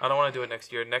 Uh-huh. I don't want to do it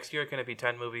next year. Next year, can it be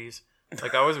 10 movies?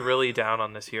 Like, I was really down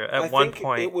on this year. At one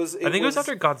point, I think it was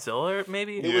after Godzilla,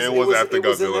 maybe? It was after It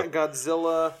was in Godzilla. that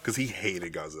Godzilla. Because he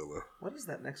hated Godzilla. What is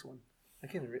that next one? I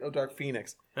can't even read. Oh, Dark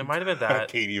Phoenix. It might have been I that.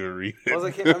 can't even read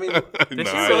it.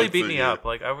 This year really beat me up.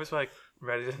 Like, I was, like,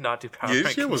 ready to not do Power Rankings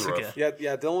this year was rough. again.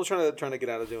 Yeah. Dylan was trying to get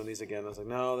out of doing these again. I was like,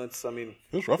 no, that's. I mean,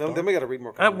 It was rough. then we got to read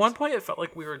more comics. At one point, it felt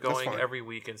like we were going fine. every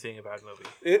week and seeing a bad movie.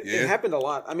 It happened a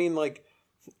lot. I mean, like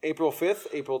April 5th,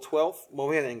 April 12th. Well,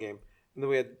 we had Endgame, and then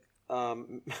we had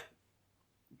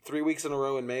 3 weeks in a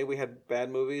row in May. We had bad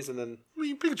movies, and then I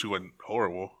mean, Pikachu wasn't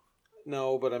horrible.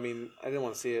 no, but I mean, I didn't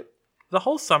want to see it. The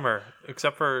whole summer,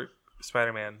 except for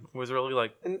Spider-Man, was really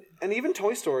like... And even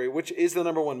Toy Story, which is the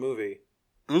number one movie.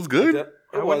 It was good.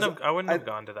 I wouldn't have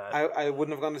gone to that. I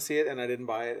wouldn't have gone to see it, and I didn't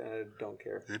buy it, and I don't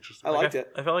care. Interesting. I liked it.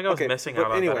 I felt like I was missing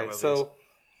out on anyway, better movies. so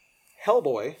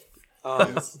Hellboy, I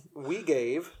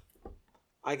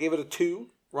gave it a 2.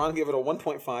 Ron gave it a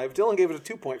 1.5. Dylan gave it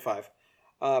a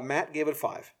 2.5. Matt gave it a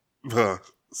 5.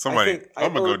 Somebody,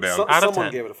 I'm gonna go down. Out of Someone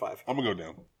 10. gave it a 5. I'm gonna go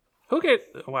down. Who gave...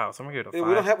 Wow, someone gave it a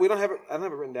 5. We don't have it. I don't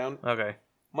have it written down. Okay.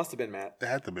 Must have been Matt. That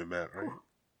had to be Matt, right?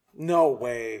 No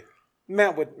way.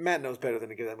 Matt knows better than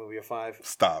to give that movie a 5.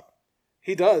 Stop.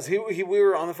 He does. We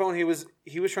were on the phone. He was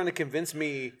trying to convince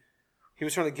me. He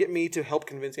was trying to get me to help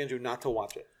convince Andrew not to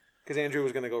watch it because Andrew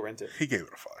was going to go rent it. He gave it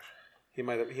a 5.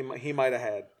 He might have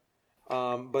had.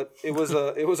 But it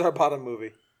was our bottom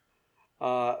movie.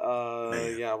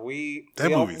 Yeah, we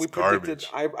movie's predicted. garbage.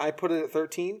 I put it at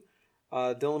 13.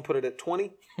 Dylan put it at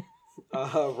 20.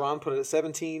 Ron put it at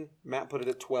 17. Matt put it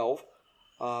at 12.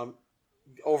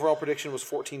 Overall prediction was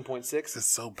 14.6. It's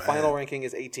so bad. Final ranking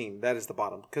is 18. That is the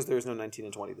bottom because there is no 19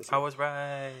 and 20 this year. I was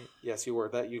right. Yes, you were.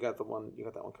 You got that one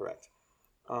correct.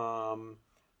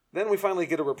 Then we finally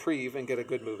get a reprieve and get a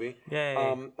good movie. Yay.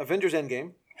 Avengers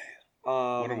Endgame.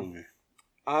 What a movie.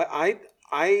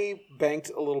 I banked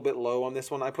a little bit low on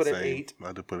this one. I put it at 8.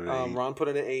 I did put it at 8. Ron put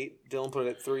it at 8. Dylan put it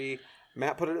at 3.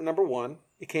 Matt put it at number 1.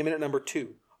 It came in at number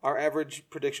 2. Our average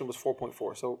prediction was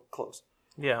 4.4, so close.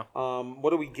 Yeah.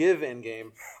 What do we give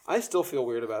Endgame? I still feel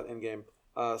weird about Endgame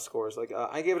scores. Like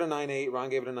I gave it a 9.8. Ron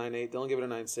gave it a 9.8. Dylan gave it a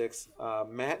 9.6.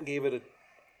 Matt gave it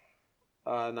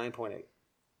a 9.8.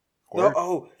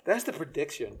 No, that's the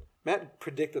prediction. Matt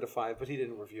predicted a 5, but he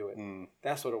didn't review it.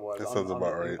 That's what it was. That sounds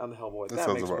about right. On the Hellboy. That That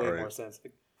sounds makes about way right. more sense.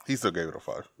 He still gave it a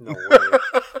 5. No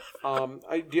way.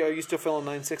 Are you still feeling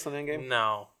 9.6 on Endgame?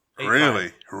 No.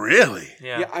 8.5. Really?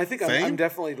 Yeah. I think I'm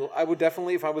definitely. I would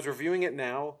definitely, if I was reviewing it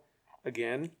now,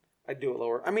 again, I'd do it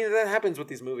lower. I mean, that happens with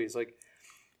these movies. Like,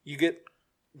 you get.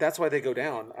 That's why they go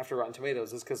down after Rotten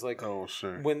Tomatoes. Is because like, Oh,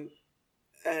 sure. when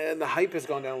and the hype has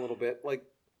gone down a little bit. Like,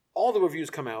 all the reviews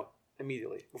come out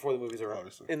immediately before the movies are out,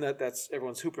 Obviously. and that's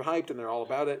everyone's super hyped and they're all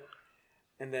about it.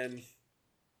 And then,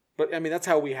 but I mean, that's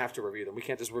how we have to review them. We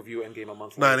can't just review Endgame a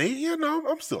month later. 9.8? Yeah, no,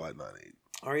 I'm still at 9.8.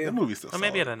 Are you? That movie's still Or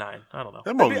maybe at solid. a 9. I don't know.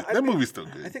 That movie's still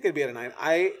good. I think it'd be at a 9.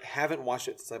 I haven't watched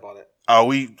it since I bought it. Oh,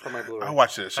 my Blu-ray. I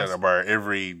watched it at Shadow Bar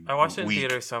every I watched it in week.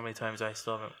 theater so many times I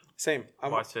still haven't. Same. I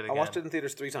Watched it I watched it again. in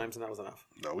theaters 3 times, and that was enough.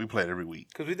 No, we played every week.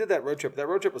 Because we did that road trip. That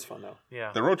road trip was fun, though.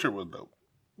 Yeah. The road trip was dope.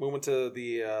 We went to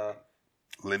the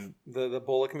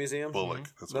Bullock Museum. Bullock.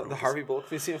 That's what it The was. Harvey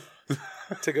Bullock Museum.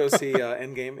 to go see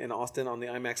Endgame in Austin on the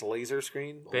IMAX laser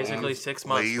screen. Basically 6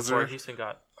 months before Laser. Houston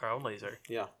got our own laser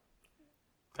Yeah.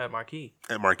 at Marquee.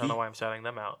 At I Marquee. don't know why I'm shouting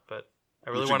them out, but I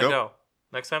really should want to go. go.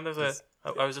 Next time there's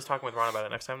I was just talking with Ron about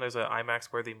it. Next time there's an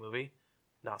IMAX-worthy movie,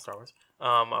 not Star Wars,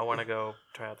 I want to go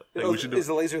try out we should do Is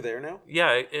the laser there now?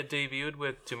 Yeah, it debuted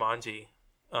with Jumanji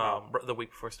the week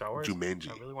before Star Wars. Jumanji.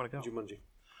 I really want to go. Jumanji.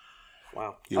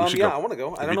 Wow. Yeah, we should yeah, go. I want to go.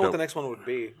 I It'd don't be know what dope. the next one would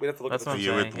be. We'd have to look That's at the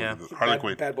what I'm saying, yeah. Harley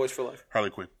Quinn. Bad Boys for Life. Harley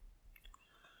Quinn.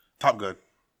 Top Gun.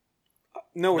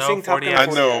 No, we're No, seeing Top 40 Gun. I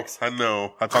 40X. know. I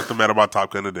know. I talked to Matt about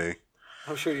Top Gun today.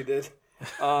 I'm sure you did.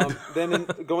 Then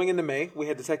going into May, we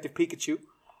had Detective Pikachu.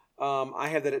 I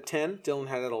had that at 10. Dylan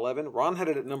had it at 11. Ron had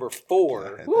it at number 4. I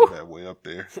had that way up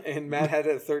there. And Matt had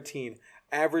it at 13.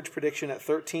 Average prediction at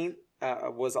 13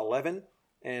 was 11.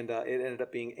 And it ended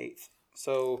up being 8th.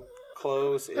 So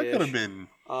close-ish. That could have been.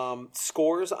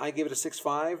 Scores, I gave it a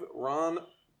 6.5. Ron,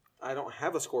 I don't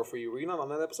have a score for you. Were you not on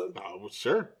that episode? Oh, well,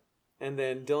 sure. And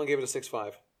then Dylan gave it a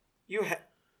 6.5.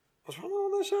 Was Ron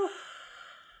on that show?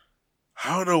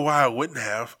 don't know why I wouldn't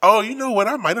have. Oh, you know what?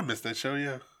 I might have missed that show.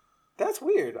 Yeah. That's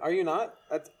weird. Are you not?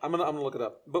 I'm gonna look it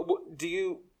up. But do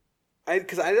you?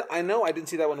 Because I know I didn't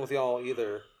see that one with y'all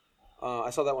either. I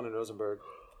saw that one in Rosenberg.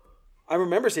 I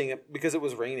remember seeing it because it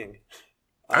was raining.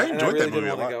 I enjoyed that movie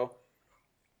a lot. Go.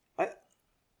 I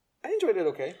enjoyed it.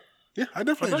 Okay. Yeah, I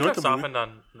definitely enjoyed the movie. I've softened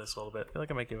on this a little bit. I feel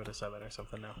like I might give it a 7 or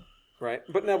something now. Right,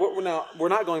 but now we're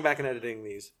not going back and editing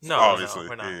these. No, obviously,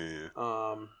 we're not. Yeah.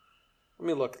 Let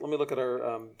me look at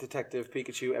our Detective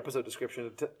Pikachu episode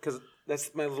description because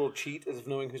that's my little cheat of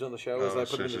knowing who's on the show. Is I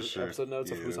put in the episode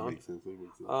notes of who's on. Makes sense.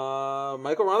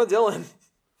 Michael Ronna Dillon.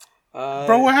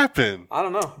 Bro, what happened? I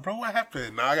don't know. Bro, what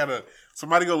happened? Now I gotta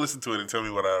somebody go listen to it and tell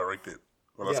me what I ranked it.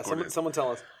 What I scored it. Someone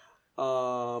tell us.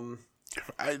 7.5.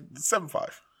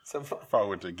 7.5. If I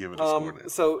were to give it a score.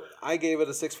 So I gave it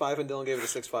a 6.5 and Dylan gave it a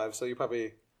 6.5. So you're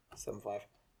probably 7.5.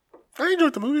 I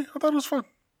enjoyed the movie. I thought it was fun.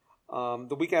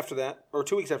 The week after that, or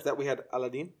 2 weeks after that, we had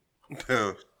Aladdin.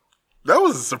 That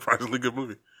was a surprisingly good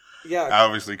movie. Yeah,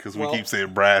 obviously because we keep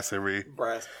saying Brass every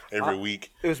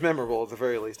week. It was memorable at the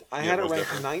very least. I had it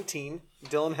ranked 19.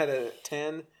 Dylan had a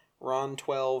 10. Ron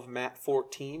 12. Matt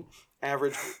 14.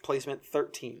 Average placement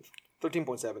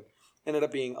 13.7. Ended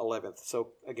up being 11th.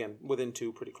 So again, within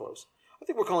 2, pretty close. I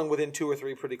think we're calling within 2 or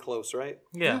 3 pretty close, right?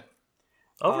 Yeah.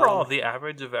 Overall, the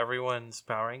average of everyone's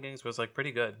power rankings was like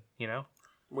pretty good. You know.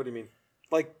 What do you mean?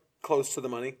 Like close to the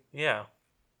money? Yeah.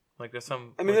 Like there's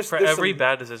some. I mean, there's every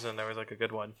bad decision there was like a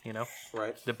good one. You know.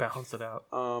 Right. To balance it out.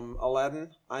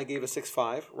 Aladdin, I gave a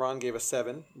 6.5. Ron gave a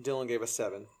 7. Dylan gave a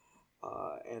 7.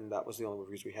 And that was the only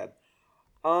reviews we had.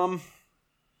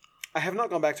 I have not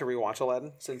gone back to rewatch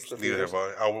Aladdin since the Neither have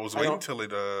I. I was waiting until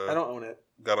it. I don't own it.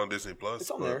 Got on Disney Plus.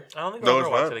 It's on there. I don't think I'll ever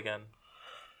watch it again.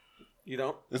 You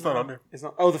don't? It's not on there. It's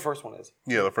not. Oh, the first one is.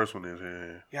 Yeah, the first one is.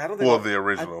 Yeah, I don't think. The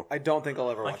original. I don't think I'll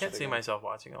ever watch it. I can't see myself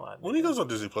watching Aladdin. When he goes on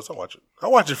Disney Plus, I'll watch it.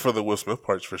 I'll watch it for the Will Smith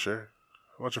parts for sure.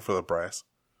 I'll watch it for the brass.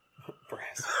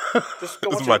 Just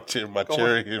go watch my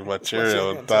cherry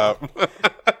on top.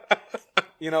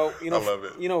 You know. I love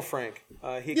it. You know Frank.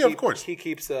 Of course. He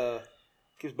keeps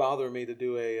bothering me to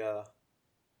do a.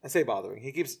 I say bothering.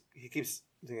 He keeps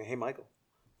thinking, "Hey, Michael,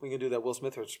 we can do that Will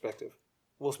Smith retrospective."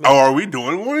 Will Smith. Oh, are we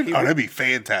doing one? That'd be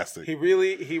fantastic. He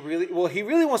really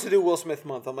wants to do Will Smith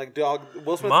month. I'm like, dog,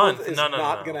 Will Smith month is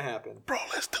not going to happen. Bro,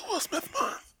 let's do Will Smith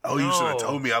month. Oh, you should have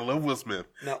told me I love Will Smith.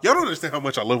 No. Y'all don't understand how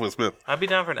much I love Will Smith. I'd be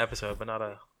down for an episode, but not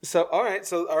a. So, all right.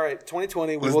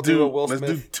 2020, we will do a Will Smith.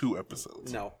 Let's do 2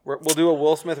 episodes. No, we'll do a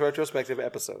Will Smith retrospective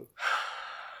episode.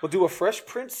 We'll do a Fresh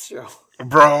Prince show.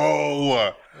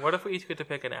 Bro. What if we each get to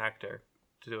pick an actor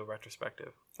to do a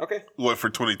retrospective? Okay. What,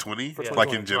 for 2020? For 2020.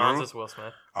 Like in general? Ron's is Will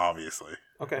Smith. Obviously.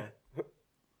 Okay.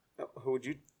 Who would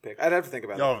you pick? I'd have to think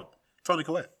about it. Toni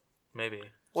Collette. Maybe.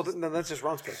 Well, then that's just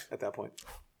Ron's pick at that point.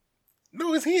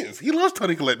 No, it's his. He loves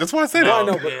Toni Collette. That's why I said it. I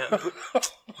know, but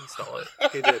he stole it.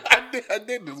 He did. I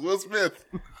did. It's Will Smith.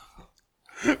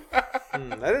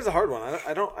 That is a hard one.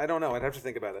 I don't know. I'd have to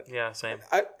think about it. Yeah, same.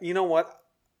 You know what?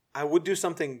 I would do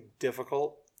something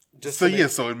difficult. So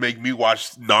it'd make me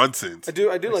watch nonsense. I do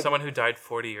like someone who died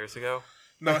 40 years ago.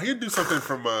 No, he'd do something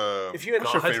from. What's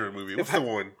your favorite movie? What's the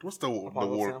one? What's the war?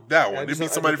 Now? That one. It'd be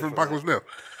somebody from Apocalypse Now.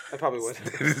 I probably would.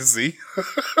 See?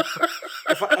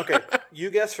 Okay, you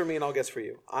guess for me and I'll guess for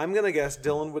you. I'm gonna guess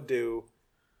Dylan would do.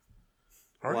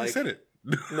 I already said it.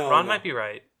 No, Ron might be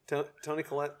right. Toni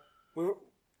Collette.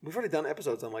 We've already done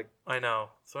episodes on I know.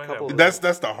 So that's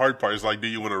the hard part. Is like, do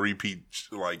you want to repeat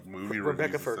like movie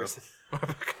Rebecca Ferguson?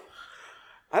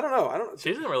 I don't know.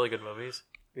 She's in really good movies.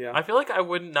 Yeah. I feel like I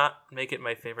would not make it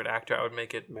my favorite actor. I would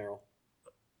make it Meryl.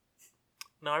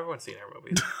 No, everyone's seen her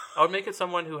movies. I would make it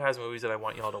someone who has movies that I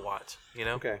want y'all to watch. You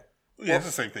know? Okay. Yeah, it's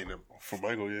the same thing for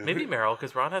Michael. Yeah. Maybe Meryl,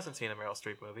 because Ron hasn't seen a Meryl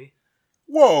Streep movie.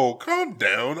 Whoa, calm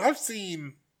down. I've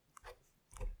seen.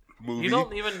 Movie. You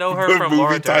don't even know her from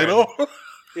Laura Dern. Title.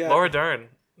 Yeah. Laura Dern.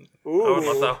 Ooh. I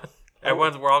would love that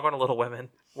one. We're all going to Little Women.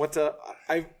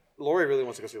 Lori really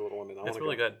wants to go see Little Women. It's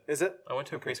really good. Is it? I went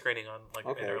to a pre-screening on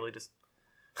in early December.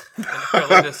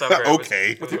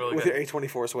 Okay. With your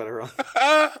A24 sweater on.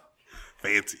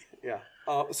 Fancy. Yeah.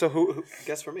 So who?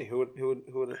 Guess for me. Who would?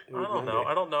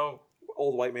 I don't know.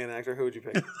 Old white man actor. Who would you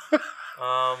pick?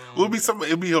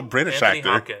 It'd be a British Anthony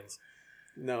actor. Hopkins.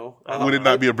 No. Would it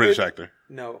not be a British actor?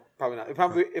 No, probably not. If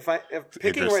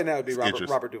picking right now, it'd be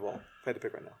Robert Duvall. If I had to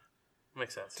pick right now.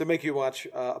 Makes sense. To make you watch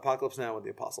Apocalypse Now and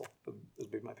The Apostle. Those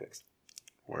would be my picks.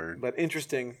 Word. But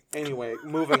interesting. Anyway,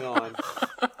 moving on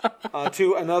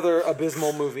to another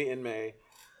abysmal movie in May.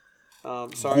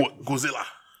 Sorry.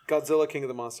 Godzilla King of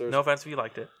the Monsters. No offense if you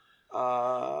liked it.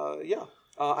 Yeah.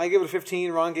 I gave it a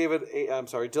 15. Ron gave it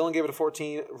Dylan gave it a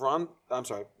 14.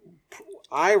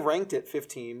 I ranked it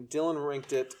 15. Dylan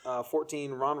ranked it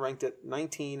 14. Ron ranked it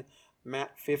 19.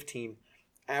 Matt 15.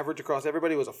 Average across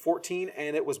everybody was a 14,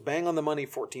 and it was bang on the money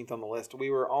 14th on the list. We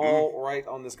were all right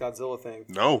on this Godzilla thing.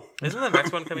 No. Isn't the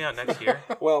next one coming out next year?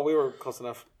 Well, we were close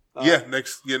enough.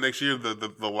 Next year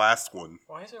the last one.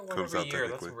 Why is there one every year?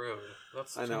 That's rude.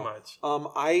 That's too much.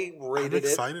 I rated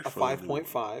it a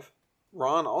 5.5.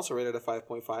 Ron also rated a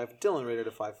 5.5. Dylan rated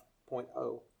a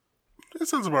 5.0. That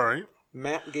sounds about right.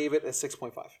 Matt gave it a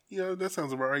 6.5. Yeah, that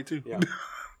sounds about right too. Yeah.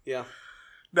 Yeah.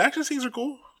 The action scenes are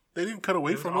cool. They didn't cut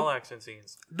away from all it. action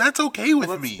scenes. That's okay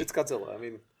with me. It's Godzilla. I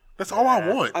mean, that's all I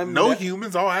want.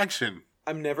 Humans, all action.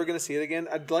 I'm never going to see it again.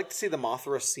 I'd like to see the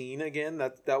Mothra scene again.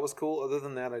 That was cool. Other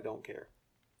than that, I don't care.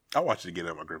 I'll watch it again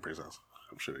at my grandparents' house.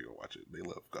 I'm sure they're going to watch it. They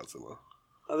love Godzilla.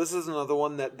 This is another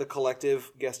one that the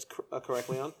collective guessed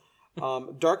correctly on.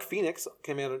 Dark Phoenix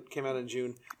came out in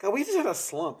June. God, we just had a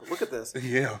slump. Look at this.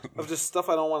 Yeah. Of just stuff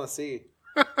I don't want to see.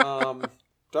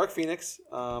 Dark Phoenix.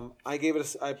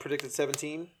 I predicted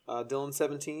 17. Dylan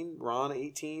 17. Ron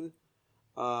 18.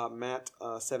 Matt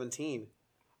 17.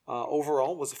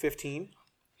 Overall was a 15,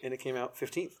 and it came out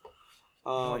 15th.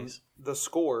 Nice. The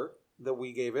score that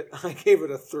we gave it, I gave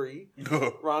it a 3.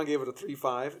 Ron gave it a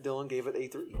 3.5. Dylan gave it a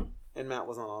 3, and Matt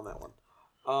was not on that one.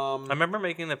 I remember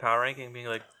making the power ranking and being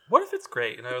like, what if it's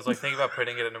great? And I was like thinking about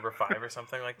putting it at number 5 or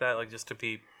something like that, like just to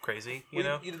be crazy, you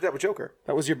know? You did that with Joker.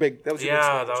 That was your big. That was your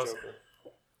yeah, big that was.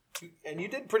 Joker. And you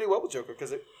did pretty well with Joker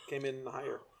because it came in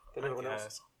higher than everyone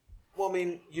else. Well, I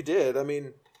mean, you did. I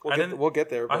mean, we'll get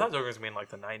there. I thought Joker was going to be in like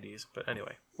the 90s, but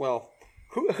anyway. Well,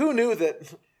 who knew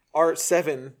that our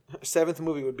seventh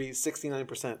movie would be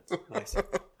 69%? Nice.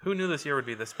 Who knew this year would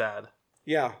be this bad?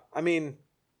 Yeah, I mean,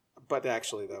 but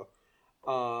actually though,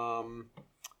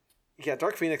 yeah,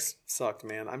 Dark Phoenix sucked,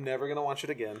 man. I'm never gonna watch it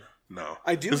again. No,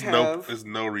 there's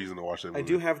no reason to watch that movie. I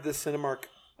do have the Cinemark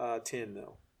tin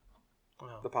though.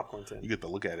 Wow. The popcorn tin. You get to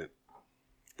look at it.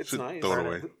 It's nice. Throw it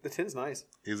away. The tin's nice.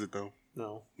 Is it though?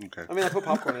 No. Okay. I mean, I put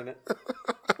popcorn in it.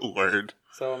 Word.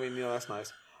 So I mean, that's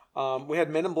nice. We had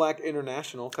Men in Black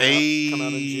International come out in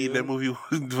June. That movie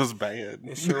was bad.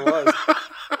 It sure was.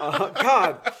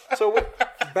 God. So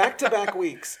back-to-back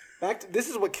weeks. This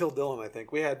is what killed Dylan, I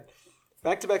think. We had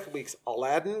back-to-back weeks.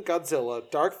 Aladdin, Godzilla,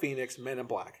 Dark Phoenix, Men in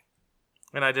Black.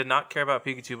 And I did not care about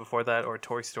Pikachu before that or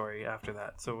Toy Story after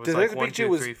that. So it was like 1,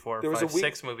 2, 3, 4, 5,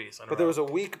 6 movies. But there was a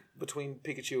week between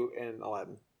Pikachu and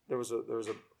Aladdin. It's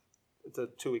a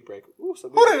 2-week break. Ooh, so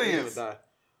what it is? Die.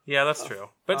 Yeah, that's true.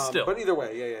 But still. But either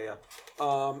way, yeah.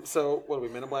 So what are we,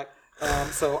 Men in Black?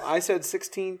 So I said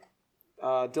 16.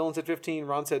 Dylan said 15.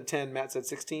 Ron said 10. Matt said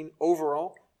 16.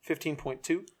 Overall,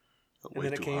 15.2. And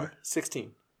then it came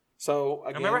 16. So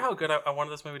again, I remember how good I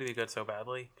wanted this movie to be good so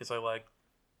badly because I like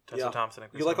Tessa Thompson.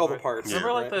 And you like all the parts. Remember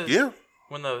right?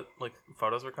 when the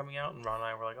photos were coming out and Ron and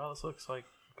I were like, oh, this looks like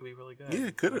it could be really good. Yeah,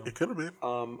 it could have been.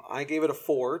 I gave it a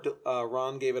 4.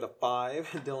 Ron gave it a 5.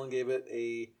 Dylan gave it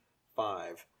a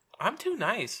 5. I'm too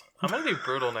nice. I'm going to be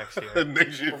brutal next year.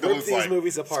 Next year, rip these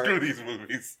movies apart. Screw these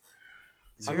movies.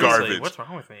 Seriously, garbage. What's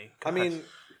wrong with me? Gosh. I mean,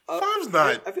 5's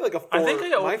not. I feel like a 4. I think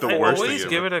I always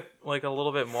give ever. it a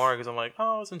little bit more because I'm like,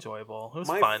 oh, it was enjoyable. It was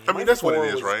fun. I mean, that's what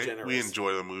it is, right? Generous. We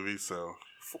enjoy the movie, so.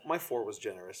 My 4 was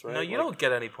generous, right? No, you don't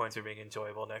get any points for being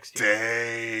enjoyable next year.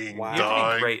 Dang. Wow. You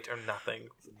have to be great or nothing.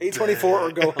 A24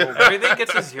 or go home. Everything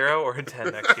gets a 0 or a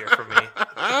 10 next year for me.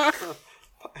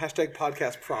 Hashtag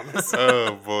podcast promise.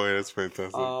 Oh, boy, that's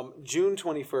fantastic. June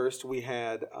 21st, we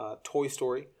had Toy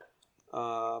Story.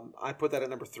 I put that at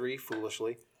number 3,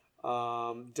 foolishly.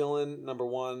 Dylan, number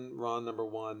 1. Ron, number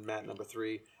 1. Matt, number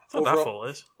 3. It's not that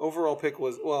foolish. Overall pick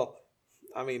was,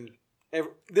 I mean,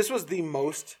 this was the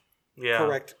most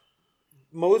correct.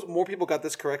 More people got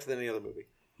this correct than any other movie.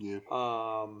 Yeah.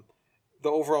 The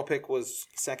overall pick was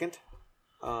second,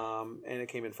 and it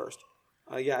came in first.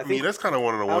 I think that's kind of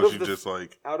one of the ones you just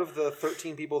like. Out of the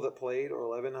 13 people that played, or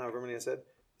 11, however many I said,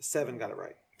 7 got it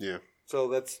right. Yeah. So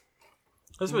this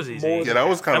was easy. Yeah, that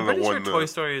was kind of the one. I'm pretty sure Toy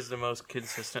Story is the most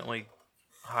consistently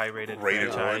high-rated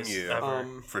franchise ever.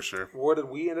 For sure. What did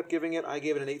we end up giving it? I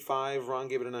gave it an 8.5. Ron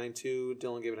gave it a 9.2.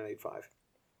 Dylan gave it an 8.5.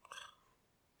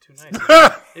 Too nice.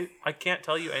 I can't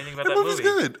tell you anything about that movie. That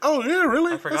movie's good. Oh, yeah,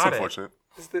 really? I forgot That's unfortunate.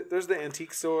 There's the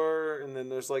antique store, and then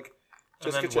there's like...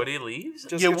 And then Woody leaves?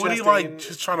 Woody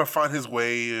just trying to find his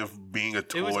way of being a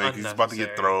toy. He's about to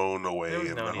get thrown away. There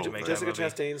was no need to make Jessica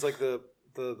Chastain's like the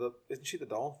isn't she the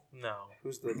doll? No.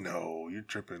 Who's the? No, you're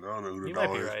tripping. I don't know who the doll is.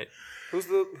 You might be right. Who's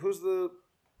the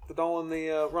doll in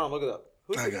the Ron? Look it up.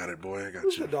 Got it, boy. I got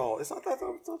who's you. The doll? It's not that.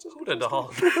 It's not just who the doll.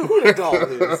 Who the doll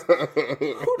is?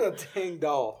 Who the dang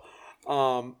doll?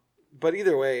 But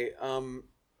either way,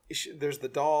 there's the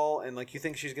doll, and like you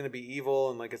think she's gonna be evil,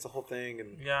 and like it's a whole thing.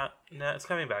 And yeah, no, it's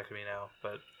coming back to me now.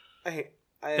 But if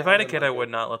I had a kid, I would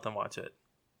not let them watch it.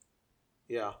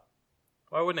 Yeah.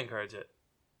 Well, I wouldn't encourage it.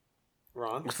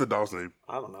 Ron? What's the doll's name?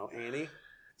 I don't know. Annie?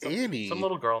 Annie. Some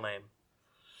little girl name.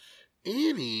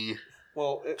 Annie.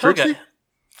 Well, he'll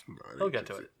get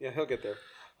to it. Yeah, he'll get there.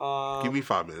 Give me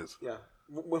 5 minutes. Yeah.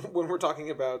 When we're talking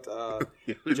about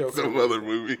Joker. Some other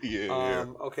movie. Yeah.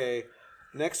 Okay.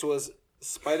 Next was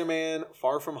Spider-Man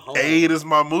Far From Home. Hey, it is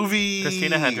my movie.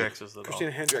 Christina Hendricks is the doll.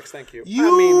 Christina Hendricks, thank you.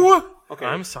 Okay.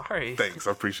 I'm sorry. Thanks,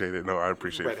 I appreciate it. No, I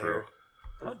appreciate it. For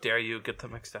how dare you get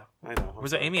them mixed up? I know.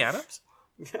 Was it Amy Adams?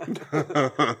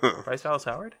 Bryce Dallas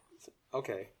Howard?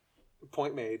 Okay.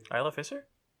 Point made. Isla Fisher?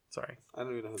 Sorry. I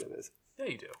don't even know who that is. Yeah,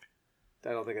 you do. I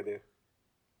don't think I do.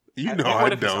 You know I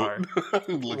don't.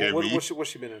 Look at me. What's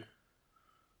she been in?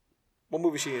 What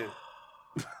movie is she in?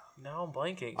 No, I'm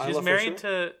blanking. She's married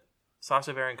to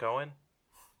Sacha Baron Cohen.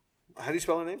 How do you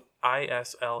spell her name?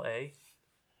 Isla.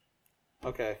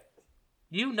 Okay.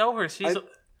 You know her. She's...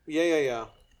 Yeah.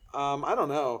 I don't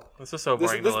know. This is so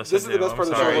boring to listen to. This is the best part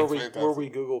of the show where we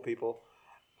Google people.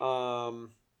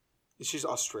 She's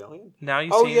Australian? Now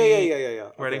you see... Yeah.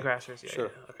 Wedding Crashers? Yeah, sure.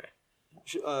 Yeah. Okay.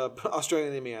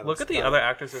 Australian Amy Adams. Look at the other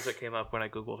actresses that came up when I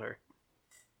Googled her.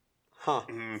 Huh.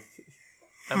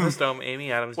 Emma Stone,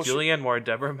 Amy Adams, Julianne Moore,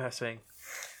 Deborah Messing.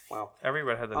 Wow. Every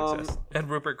redhead that exists. And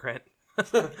Rupert Grint.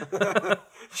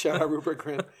 Shout out Rupert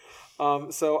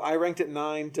Grint. So I ranked at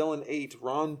 9, Dylan 8,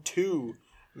 Ron 2,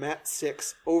 Matt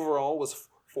 6. Overall was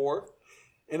 4,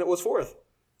 and it was 4th.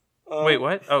 Wait,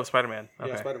 what? Oh, Spider-Man. Okay.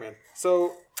 Yeah, Spider-Man.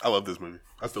 So I love this movie.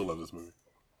 I still love this movie.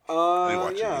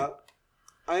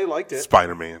 I liked it.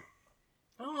 Spider-Man.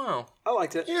 I don't know. I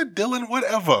liked it. Yeah, Dylan,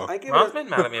 whatever. Ron's been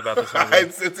mad at me about this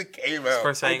movie. Since it came out.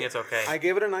 For saying it's okay. I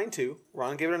gave it a 9.2.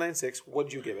 Ron gave it a 9.6.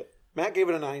 What'd you give it? Matt gave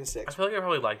it a 9.6. I feel like I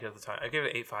probably liked it at the time. I gave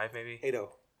it an 8.5 maybe. 8.0.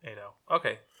 8.0.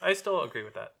 Okay. I still agree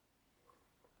with that.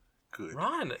 Good.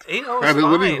 Ron,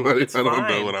 8.0 is I fine. don't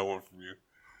know what I want from you.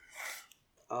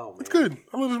 Oh, man. It's good.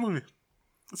 I love this movie.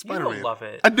 It's Spider-Man. You don't love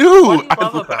it. I do. What do you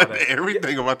love about it?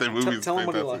 Everything about that movie is Tell him fantastic.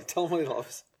 what he loves. Tell him what he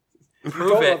loves.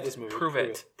 Prove it. Love this movie. Prove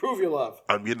it. Prove your love.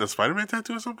 I'm getting a Spider-Man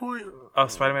tattoo at some point? Oh,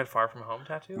 Spider-Man Far From Home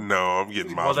tattoo? No, I'm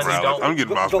getting Miles then you Morales. don't- I'm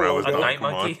getting Miles the Morales. logo. A dog. night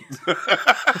Come monkey? on.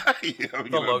 Yeah, I'm The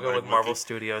getting a logo night with Marvel monkey.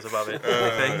 Studios above it.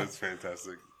 Thing. It's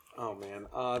fantastic. Oh, man.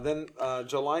 Then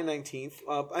July 19th.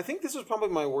 I think this was probably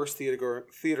my worst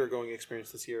theater going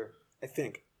experience this year. I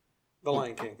think. The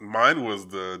Lion King. Mine was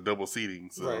the double seating.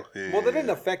 So, Right. yeah. Well, that didn't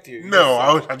affect you. No,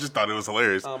 I just thought it was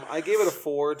hilarious. I gave it a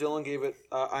 4. Dylan gave it...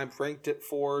 I ranked it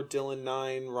 4. Dylan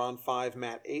 9. Ron 5.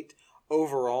 Matt 8.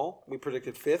 Overall, we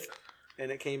predicted 5th.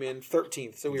 And it came in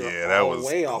 13th. So we were that was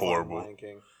way off horrible. on Lion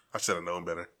King. I should have known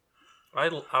better.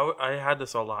 I had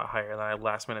this a lot higher, and I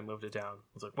last minute moved it down.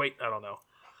 I was like, wait, I don't know.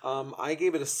 I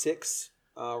gave it a 6.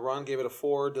 Ron gave it a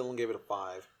 4. Dylan gave it a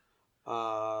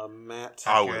 5. Matt...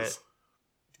 I was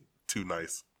too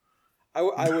nice. I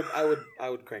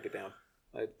would crank it down.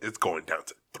 It's going down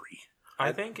to 3.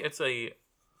 I think it's a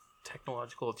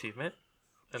technological achievement.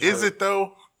 Is it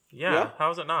though? Yeah.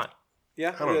 How is it not?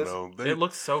 Yeah, I don't know. It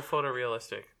looks so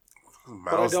photorealistic.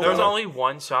 Mouse, don't There was know. only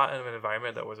one shot in an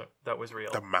environment that was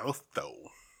real. the mouth though.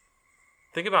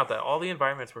 Think about that. All the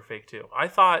environments were fake too. I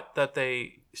thought that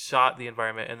they shot the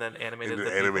environment and then animated And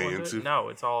the then people animated into it. into- No,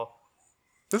 it's all.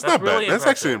 That's That's not really bad. That's impressive.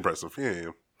 actually impressive.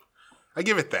 Yeah. I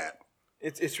give it that.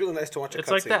 It's really nice to watch a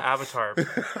It's like cutscene. the Avatar.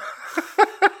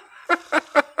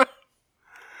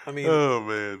 I mean, Oh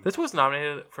man. This was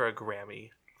nominated for a Grammy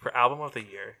for Album of the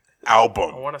Year. I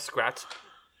Album. want to scratch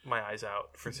my eyes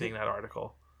out for seeing that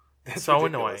article. that's So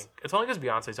ridiculous. annoying. It's only because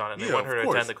Beyonce's on it and they Yeah, want her of to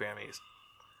course. attend the Grammys.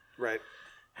 Right.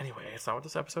 Anyway, it's not what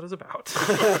this episode is about.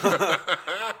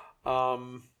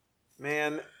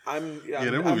 Man, that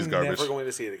movie's I'm garbage. never going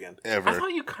to see it again. I Ever. thought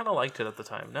you kind of liked it at the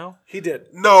time, no? He did.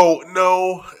 No.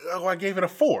 Oh, I gave it a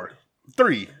 4.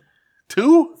 3.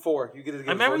 2? 4. You get it.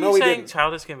 I remember no, you he saying didn't.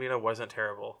 Childish Gambino wasn't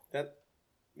terrible.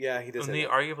 Yeah, he did. And Say he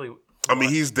that. arguably I mean,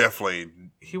 he's definitely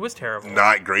he was terrible.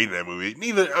 not great in that movie.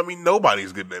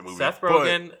 Nobody's good in that movie. Seth but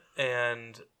Rogen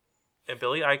and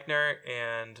Billy Eichner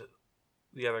and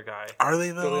the other guy. Are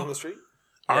they Billy on though? the Street.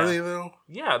 Are Yeah. they though?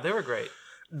 Yeah, they were great.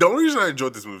 The only reason I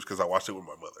enjoyed this movie is because I watched it with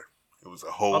my mother. It was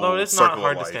a whole Although it is circle not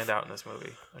hard of to life. stand out in this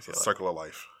movie. I feel like. Circle of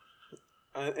life.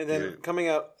 And then Yeah. coming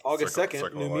out August Circle 2nd,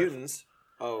 of New Life. Mutants.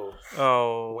 Oh,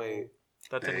 Oh wait.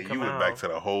 that didn't Yeah, come you went out. back to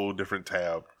the whole different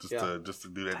tab just Yeah. to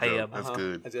do that Tab. joke. That's Uh-huh.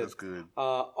 good. I did. That's good.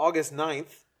 August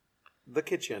 9th, The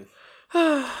Kitchen.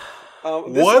 What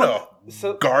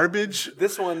a garbage!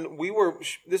 This one,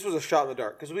 this was a shot in the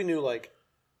dark because we knew like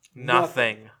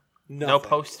Nothing. No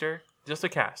poster. Just the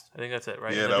cast. I think that's it,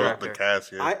 right? Yeah, that was the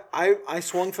cast. Yeah. I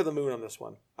swung for the moon on this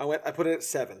one. I put it at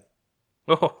 7.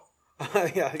 Oh.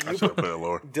 Yeah, I should have put it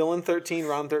lower. Dylan 13,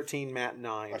 Ron 13, Matt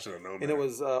 9. I should have known And that. it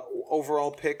was overall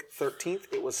pick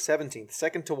 13th. It was 17th,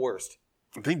 second to worst.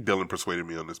 I think Dylan persuaded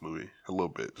me on this movie a little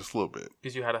bit, just a little bit.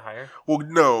 Because you had it higher? Well,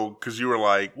 no, because you were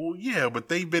like, well, yeah, but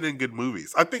they've been in good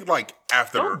movies. I think like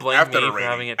after Don't blame after me the for rating,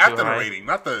 having it too after the high. rating,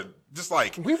 not the just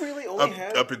like We really only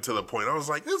had. up until the point. I was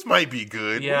like, this might be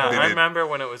good. Yeah, Then I it- remember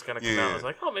when it was going to come out. Yeah. I was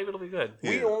like, oh, maybe it'll be good.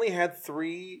 We Yeah. only had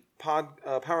 3 Power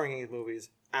Rankings movies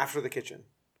after The Kitchen.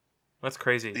 That's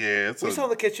crazy. Yeah, it's We saw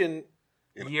The Kitchen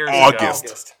Years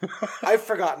August. ago. I've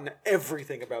forgotten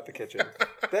everything about The Kitchen.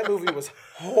 That movie was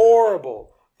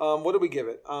horrible. What did we give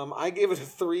it? I gave it a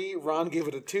 3. Ron gave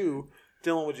it a 2.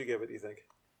 Dylan, what'd you give it, do you think?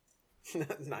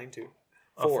 9-2.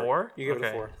 A 4? You gave it a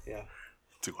Okay. 4, yeah.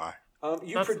 too high.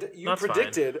 You That's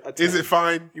predicted a 10. Is it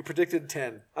fine? You predicted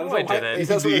 10. I don't No, I know why. didn't.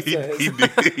 That's what it He says.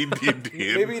 did. He did.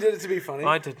 Maybe you did it to be funny.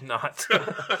 I did not.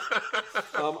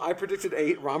 I predicted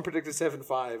 8. Ron predicted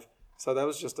 7-5. So that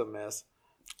was just a mess.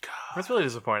 That's really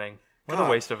disappointing. What God. a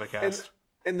waste of a cast.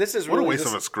 And this is What a really waste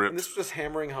just, of a script. And this is just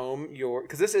hammering home your,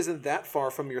 because this isn't that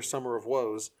far from your summer of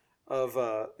woes of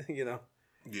Yeah.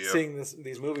 seeing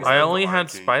these movies. I only Lion had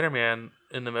King. Spider-Man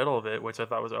in the middle of it, which I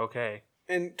thought was okay.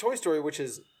 And Toy Story, which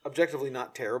is objectively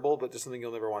not terrible, but just something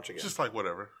you'll never watch again. It's just like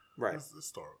whatever. Right.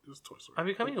 It's Toy Story. I'm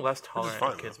becoming less tolerant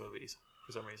fine, of kids' movies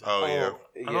for some reason. Oh yeah.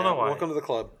 I don't know why. Welcome to the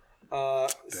club. Dang.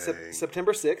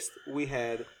 September 6th, we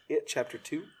had It Chapter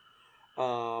 2.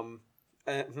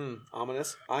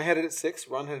 Ominous. I had it at 6.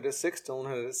 Ron had it at 6. Dylan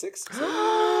had it at 6.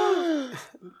 So,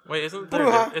 Wait, isn't there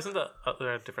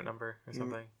a different number or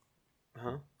something?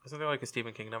 huh? Isn't there like a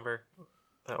Stephen King number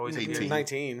that always 18. appears?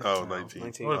 19. Oh, 19.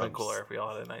 19. It would have been cooler if we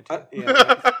all had it at 19.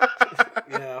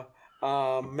 Yeah.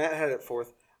 Matt had it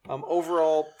 4th.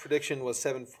 Overall prediction was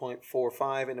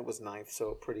 7.45, and it was 9th,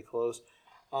 so pretty close.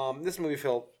 This movie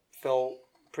fell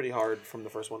pretty hard from the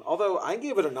first one. Although I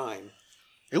gave it a 9.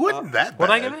 It wasn't that bad.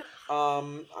 What'd I give it?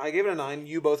 I gave it a 9.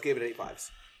 You both gave it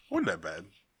 8.5s. Wasn't that bad.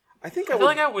 I think I feel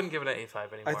like I wouldn't give it an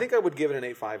 8.5 anymore. I think I would give it an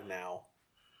 8.5 now.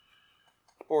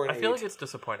 Or an I feel 8. like it's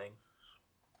disappointing.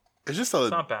 It's just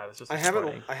It's not bad. It's just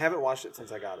disappointing. I haven't watched it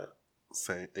since I got it.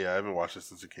 Yeah, I haven't watched it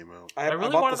since it came out. I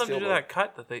really bought wanted the them to do Steelbook. that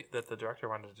cut that the director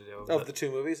wanted to do Of the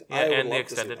 2 movies? yeah, I would and the love to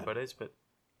see extended that. footage, but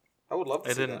I would love to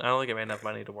I see didn't. that. I don't think it made enough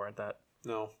money to warrant that.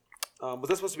 No. Was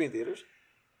that supposed to be in theaters?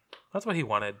 That's what he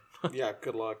wanted. Yeah,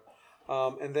 good luck.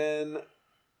 And then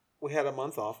we had a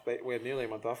month off. We had nearly a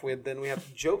month off. We had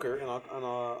Joker on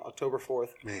October 4th.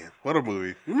 Man, what a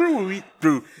movie! Remember when we,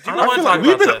 dude? I don't wanna feel talk like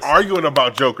we've about been this. arguing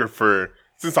about Joker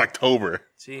since October.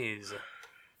 Jeez.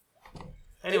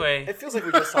 Anyway, It feels like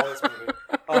we just saw this movie.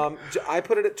 I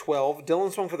put it at 12.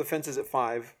 Dylan swung for the fences at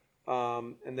 5.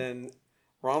 And then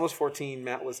Ron was 14.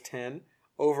 Matt was 10.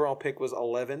 Overall pick was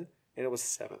 11. And it was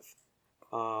 7th.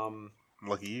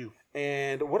 Lucky you.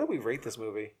 And what did we rate this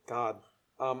movie? God.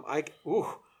 I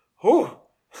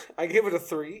gave it a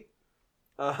 3.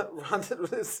 Ron did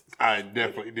this. I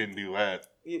definitely didn't do that.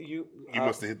 You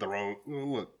must have hit the wrong.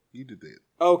 Look, you did that.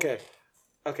 Okay.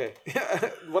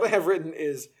 What I have written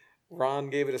is Ron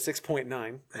gave it a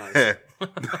 6.9.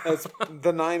 Nice.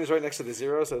 The 9 is right next to the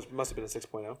 0, so it must have been a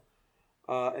 6.0.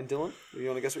 And Dylan, you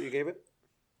want to guess what you gave it?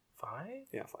 5?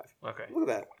 Yeah, 5. Okay. Look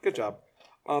at that. Good job.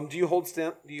 Do you hold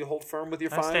firm with your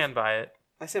 5? I stand by it.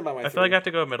 I stand by my 3. I feel like I have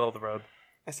to go middle of the road.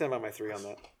 I stand by my 3 on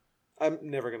that. I'm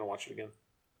never going to watch it again.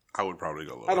 I would probably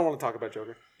go lower. I don't want to talk about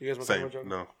Joker. You guys want to talk Same. about Joker?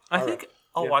 No. I All think right.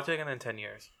 I'll Yeah. watch it again in 10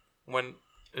 years when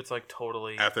it's like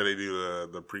totally. After they do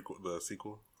the prequel, the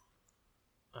sequel.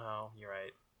 Oh, you're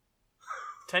right.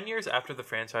 10 years after the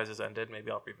franchise has ended, maybe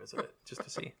I'll revisit it just to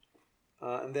see.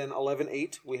 And then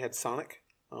 11-8, we had Sonic.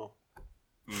 Oh.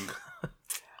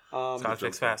 Sonic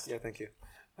Fix Fast. Yeah, thank you.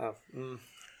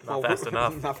 Not fast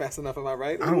enough. Not fast enough, am I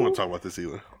right? I don't want to talk about this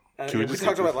either. We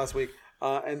talked about it last week.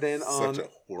 And then on Such a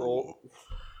horrible.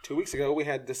 2 weeks ago, we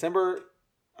had on December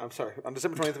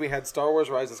 20th, we had Star Wars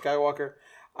Rise of Skywalker.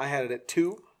 I had it at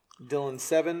 2, Dylan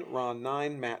 7, Ron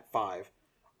 9, Matt 5.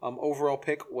 Overall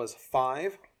pick was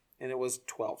 5, and it was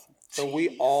 12th. So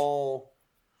we all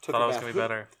took Thought it it was back. going to be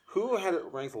better. Who had it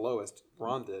ranked lowest?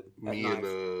 Ron did. At Me 9. and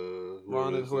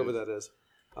Ron and whoever that is.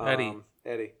 Eddie.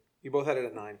 Eddie. You both had it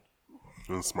at 9.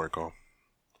 Smart call.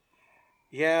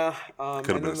 Yeah.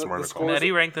 Could've been a smarter call. And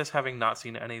Eddie ranked this having not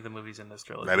seen any of the movies in this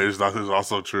trilogy. That is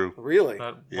also true. Really?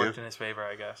 That worked in his favor,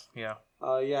 I guess. Yeah.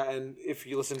 Yeah, and if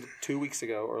you listened 2 weeks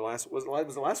ago or was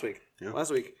it last week? Yeah.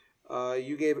 Last week,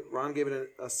 Ron gave it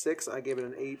a 6, I gave it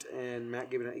an 8, and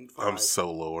Matt gave it an 8.5. I'm so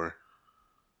lower.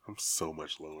 I'm so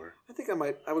much lower. I think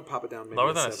I would pop it down maybe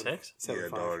lower than a 6? 7.5. Yeah,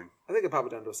 dog. I think I'd pop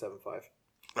it down to a 7.5.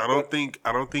 I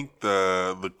don't think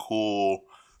the cool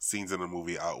scenes in the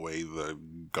movie outweigh the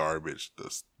garbage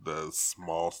the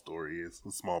small story is,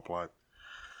 the small plot.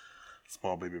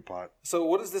 Small baby plot. So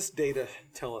what does this data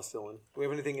tell us, Dylan? Do we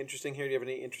have anything interesting here? Do you have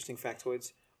any interesting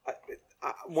factoids?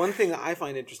 One thing that I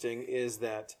find interesting is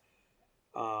that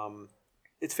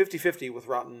it's 50-50 with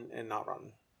rotten and not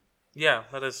rotten. Yeah,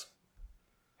 that is.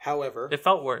 However, it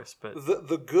felt worse, but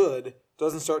the good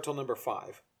doesn't start till number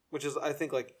 5, which is I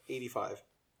think like 85.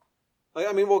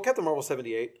 Captain Marvel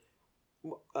 78.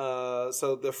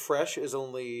 So the fresh is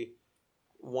only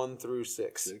 1 through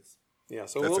 6. Yeah,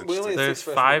 so we only have there's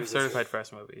 5 certified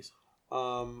fresh movies.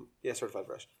 Certified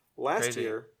fresh. Last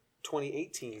year,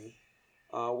 2018,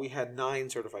 we had 9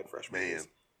 certified fresh movies.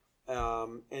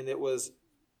 And it was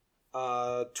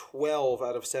 12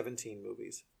 out of 17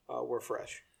 movies were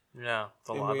fresh. Yeah, it's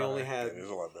a lot better. It is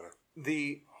a lot better.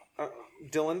 The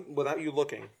Dylan, without you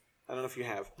looking, I don't know if you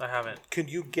have. I haven't. Could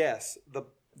you guess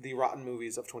the rotten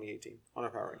movies of 2018 on our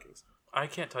Power Rankings? I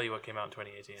can't tell you what came out in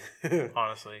 2018,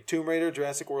 honestly. Tomb Raider,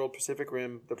 Jurassic World, Pacific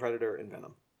Rim, The Predator, and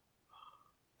Venom.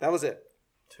 That was it.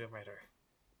 Tomb Raider.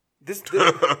 This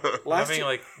last having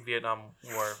like Vietnam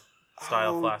War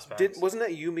style flashbacks. Wasn't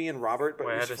that you, me, and Robert?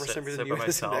 But for some reason you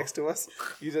were sitting next to us.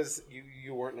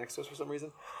 You weren't next to us for some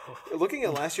reason. Looking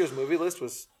at last year's movie list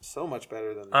was so much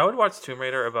better than. I would watch Tomb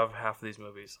Raider above half of these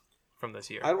movies from this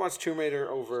year. I'd watch Tomb Raider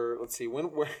over. Let's see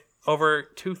over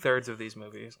 2/3 of these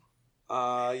movies.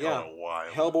 Yeah.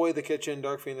 Hellboy, The Kitchen,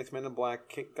 Dark Phoenix, Men in Black,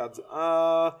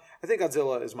 Godzilla. I think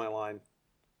Godzilla is my line.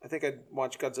 I think I'd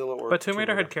watch Godzilla or. But Tomb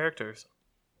Raider had characters.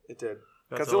 It did.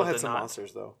 Godzilla had some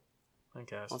monsters, though. I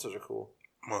guess monsters are cool.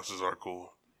 Monsters are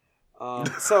cool.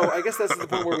 So I guess that's the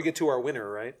point where we get to our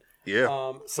winner, right?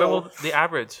 Yeah. The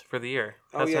average for the year.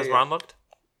 Has Ron looked?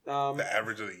 The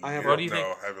average of the year. What do you think?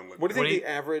 I haven't looked. What do you think the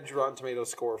average Rotten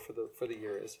Tomatoes score for the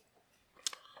year is?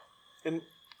 And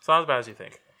it's not as bad as you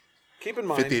think. Keep in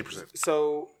mind, 58%.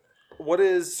 So, what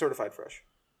is certified fresh?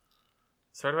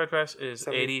 Certified fresh is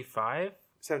 85?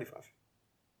 75.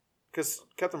 Because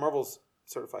Captain Marvel's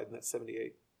certified, and that's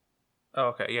 78. Oh,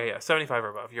 okay. Yeah. 75 or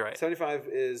above. You're right. 75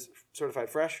 is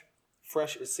certified fresh.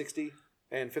 Fresh is 60,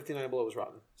 and 59 below is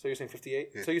rotten. So you're saying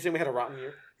 58? Yeah. So you're saying we had a rotten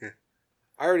year? Yeah.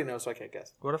 I already know, so I can't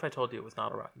guess. What if I told you it was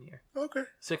not a rotten year? Okay.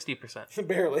 60%.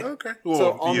 Barely. Okay. Well,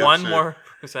 so on more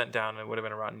percent down, it would have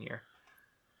been a rotten year.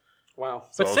 Wow.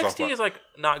 But 60 is like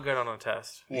not good on a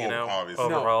test, obviously.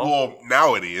 overall. No. Well,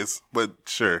 now it is, but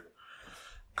sure.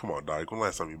 Come on, dog. When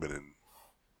last time you been in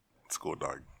school,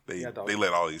 dog? They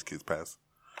let all these kids pass.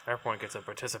 Everyone gets a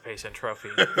participation trophy.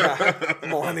 Yeah.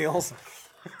 Millennials.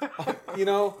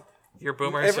 Your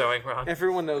boomer showing, Ron.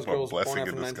 Everyone knows girls born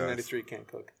after 1993 can't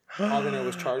cook. All they know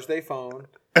is charge their phone.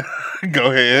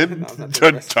 Go ahead.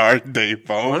 Charge their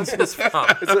phone. What's this from?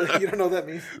 You don't know what that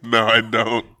means? No, I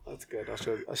don't. That's good. I'll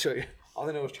show you. All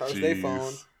they know is charge their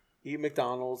phone, eat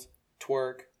McDonald's,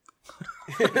 twerk,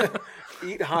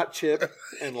 eat hot chip,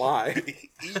 and lie.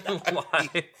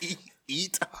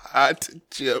 Eat hot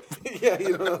chip. Yeah,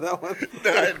 you don't know that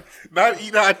one. Not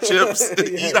eat hot chips.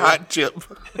 Eat hot chip.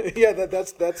 Yeah,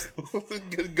 that's.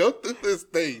 Go through this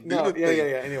thing. No, yeah.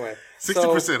 Anyway,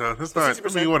 60%, huh? That's not.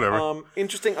 60%, I mean, whatever. Other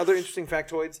interesting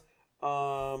factoids.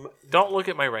 Don't look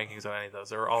at my rankings on any of those.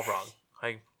 They're all wrong.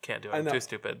 I can't do it. I'm too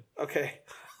stupid. Okay.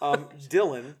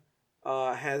 Dylan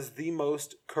has the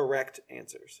most correct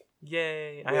answers.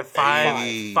 Yay! I have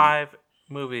five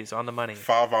movies on the money.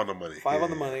 5 on the money. 5 on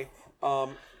the money.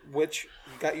 Which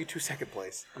got you to second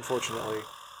place, unfortunately.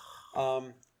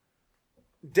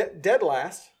 Dead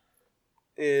last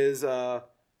is wow.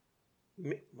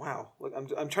 Look,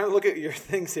 I'm trying to look at your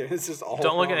things here. It's just all.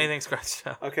 Don't look at anything scratched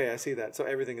out. Okay, I see that. So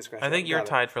everything is scratched out. I think you're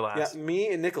tied for last. Yeah,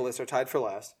 me and Nicholas are tied for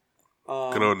last.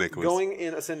 Good old Nicholas. Going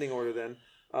in ascending order, then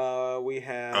we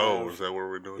have. Oh, is that what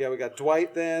we're doing? Yeah, we got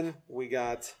Dwight. Then we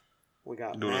got doing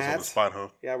Matt. this on the spot, huh?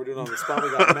 Yeah, we're doing it on the spot. We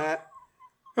got Matt.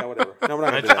 Yeah, whatever. No, we're not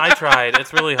gonna do that. I tried.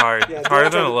 It's really hard. Yeah, it's harder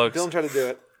than it looks. Dylan tried to do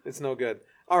it. It's no good.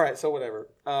 All right, so whatever.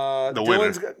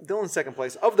 Dylan's second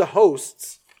place. Of the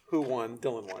hosts who won,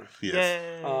 Dylan won.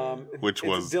 Yes. Which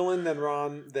was Dylan, then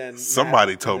Ron, then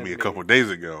somebody Matt, told me a couple days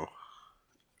ago.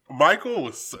 Michael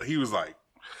was like,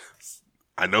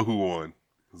 I know who won.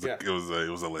 It was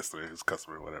a listener, his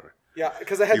customer, whatever. Yeah,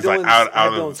 because I had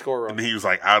Dylan's score wrong. And he was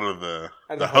like, out of the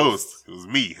host, it was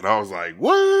me. And I was like,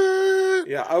 what?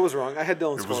 Yeah, I was wrong. I had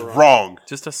Dylan's score wrong. It was wrong.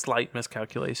 Just a slight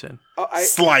miscalculation.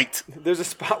 Slight. There's a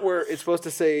spot where it's supposed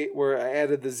to say where I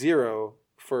added the 0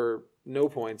 for no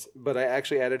points, but I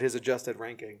actually added his adjusted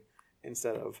ranking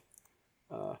instead of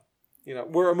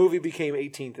where a movie became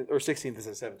 18th or 16th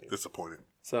instead of 17th. Disappointed.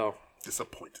 So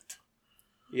disappointed.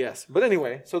 Yes, but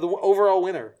anyway, so the overall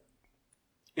winner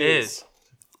is.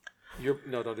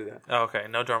 No, don't do that. Oh, okay,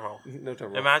 no drum roll. No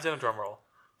drum roll. Imagine a drum roll.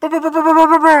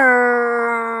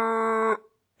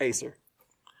 Acer.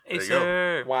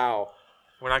 Acer. Wow.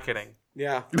 We're not kidding.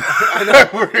 Yeah. I know.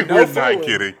 We're not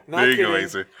kidding. There you go,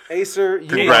 Acer. Acer.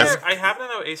 Congrats. I happen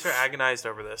to know Acer agonized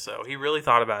over this, so he really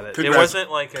thought about it. Congrats. It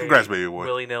wasn't like Congrats, baby boy.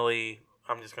 willy-nilly,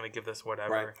 I'm just going to give this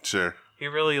whatever. Right. Sure. He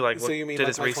really So you mean did like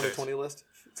his my research. 2020 list?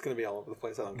 It's going to be all over the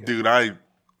place. I don't care. Dude, I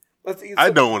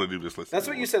don't want to do this list. That's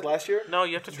what you said last year? No,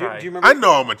 you have to try. Do you remember? I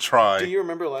know I'm going to try. Do you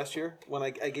remember last year when I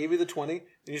gave you the 20 and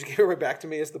you just gave it right back to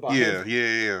me as the bottom?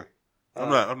 Yeah.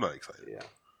 I'm not excited.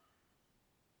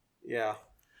 Yeah.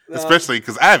 Especially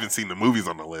because I haven't seen the movies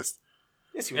on the list.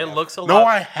 Yes, you It have. looks a lot. No,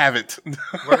 I haven't.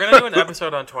 We're going to do an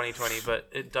episode on 2020, but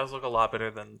it does look a lot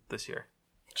better than this year.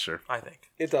 Sure. I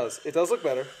think. It does. It does look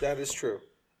better. That is true.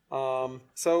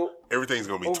 So Everything's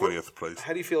going to be 20th place.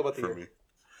 how do you feel about the for year me.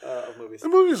 of movies? The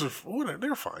movies are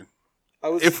they're fine.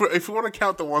 If you want to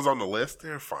count the ones on the list,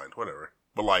 they're fine. Whatever.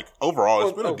 But overall,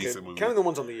 it's been a decent movie. Counting the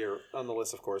ones on the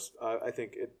list, of course. I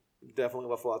think it definitely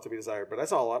left a lot to be desired. But I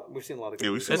saw a lot. We've seen a lot of good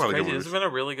movies. seen It's a lot of good crazy. This movies. has been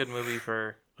a really good movie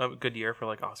for a good year for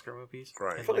Oscar movies.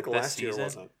 Right. I feel like this last year season.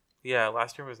 wasn't. Yeah,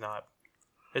 last year was not.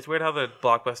 It's weird how the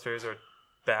blockbusters are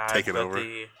bad, Taking but over.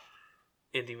 the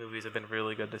indie movies have been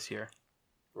really good this year.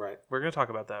 Right. We're going to talk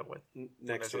about that when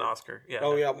Next there's year. an Oscar. Yeah.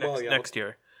 Oh, yeah, well, next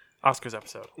year. Oscars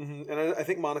episode. Mm-hmm. And I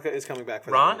think Monica is coming back for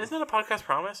Ron, that. isn't it a podcast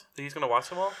promise that he's going to watch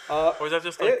them all? Or is that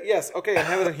just Yes. Okay. I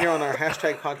have it here on our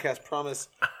hashtag podcast promise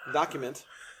document.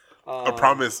 A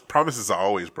promises are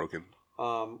always broken.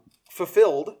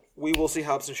 Fulfilled. We will see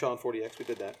Hobbs and Shaw on 40X. We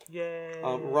did that. Yay.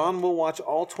 Ron will watch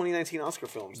all 2019 Oscar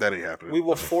films. That ain't happening. We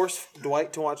will force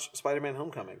Dwight to watch Spider-Man: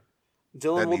 Homecoming.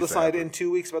 Dylan That will needs to decide happen. in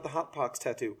 2 weeks about the Hot Pox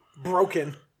tattoo.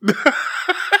 Broken.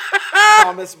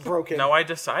 Promise broken. No, I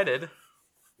decided,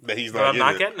 that he's but I'm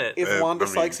not getting it. If Wanda I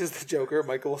mean- Sykes is the Joker,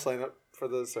 Michael will sign up for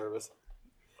the service.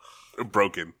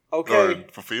 broken. Okay. Or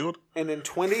fulfilled. And in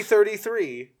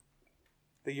 2033,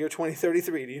 the year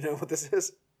 2033, do you know what this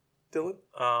is, Dylan?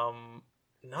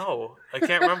 No, I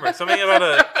can't remember. Something about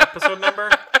an episode number?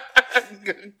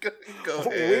 Go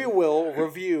We will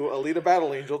review Alita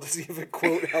Battle Angel to see if a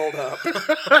quote held up.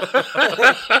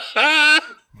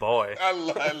 Boy. I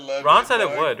love Ron said it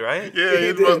would, right? Yeah, He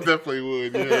it did. most definitely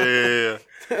would.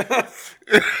 Yeah.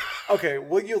 Okay,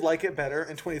 will you like it better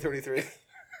in 2033?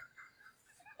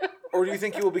 Or do you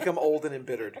think you will become old and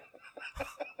embittered?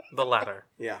 The latter.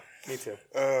 Yeah, me too.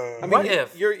 I mean, What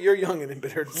if? you're young and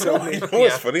embittered? So You know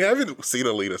what's funny? I haven't seen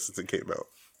Alita since it came out.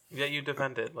 Yeah, you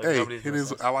defend it. Like Hey, nobody's it is.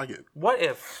 business. I like it. What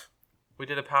if we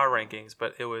did a power rankings,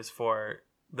 but it was for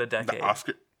the decade, The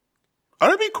Oscar. Oh,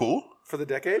 that'd be cool. for the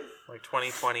decade, like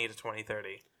 2020 to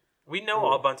 2030? We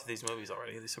know a bunch of these movies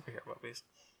already. These superhero movies.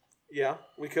 yeah,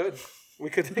 we could.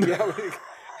 Yeah,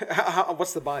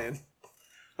 what's the buy-in?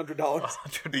 $100.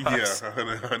 $100.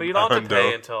 Yeah, But you don't have to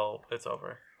pay until it's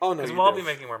over. Oh no, Because you we'll all do. be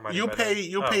making more money. You'll by pay. then.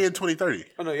 You'll pay in 2030.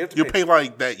 Oh no, you have to. You'll pay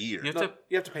like that year. You have No, to.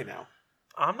 you have to pay now.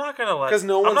 I'm not gonna let. 'Cause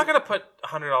no I'm one's- not gonna put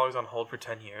 $100 on hold for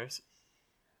 10 years.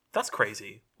 That's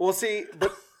crazy. Well, see,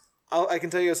 but I can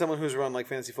tell you as someone who's run like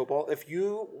fantasy football, if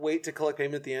you wait to collect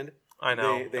payment at the end, I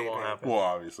know They it ain't won't paying. happen. Well,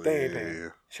 obviously. they ain't yeah, paying. yeah, yeah.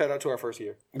 Shout out to our first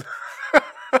year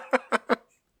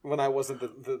when I wasn't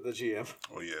the GM,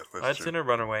 Oh yeah, I'd that's true. sooner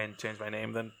run away and change my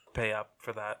name than pay up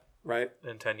for that right?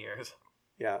 in 10 years.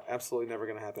 Yeah, absolutely never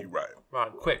gonna happen. You're right.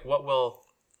 Ron, quick, what will?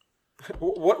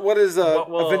 What is What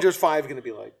will- Avengers 5 gonna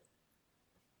be like?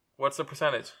 What's the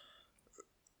percentage?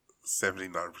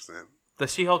 79%, The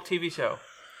She-Hulk TV show.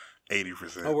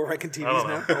 80%. Oh, we're ranking TVs I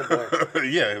now. don't Oh boy.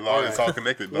 yeah, it's all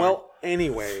connected. dog. Well,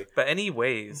 anyway. But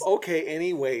anyways, Okay,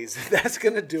 anyways, that's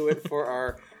going to do it for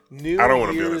our New I don't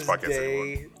want to be on Year's this podcast Day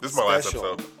anymore. This is my last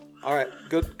special. episode. All right,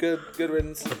 good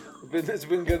riddance. It's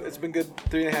been good. It's been good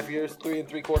 3.5 years, 3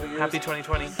 3/4 years. happy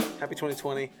 2020. Happy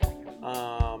 2020.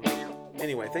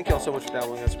 Anyway, thank you all so much for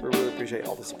downloading us. We really appreciate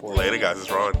all the support. Later, guys. It's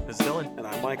Ron. This is Dylan. And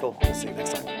I'm Michael. We'll see you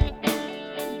next time.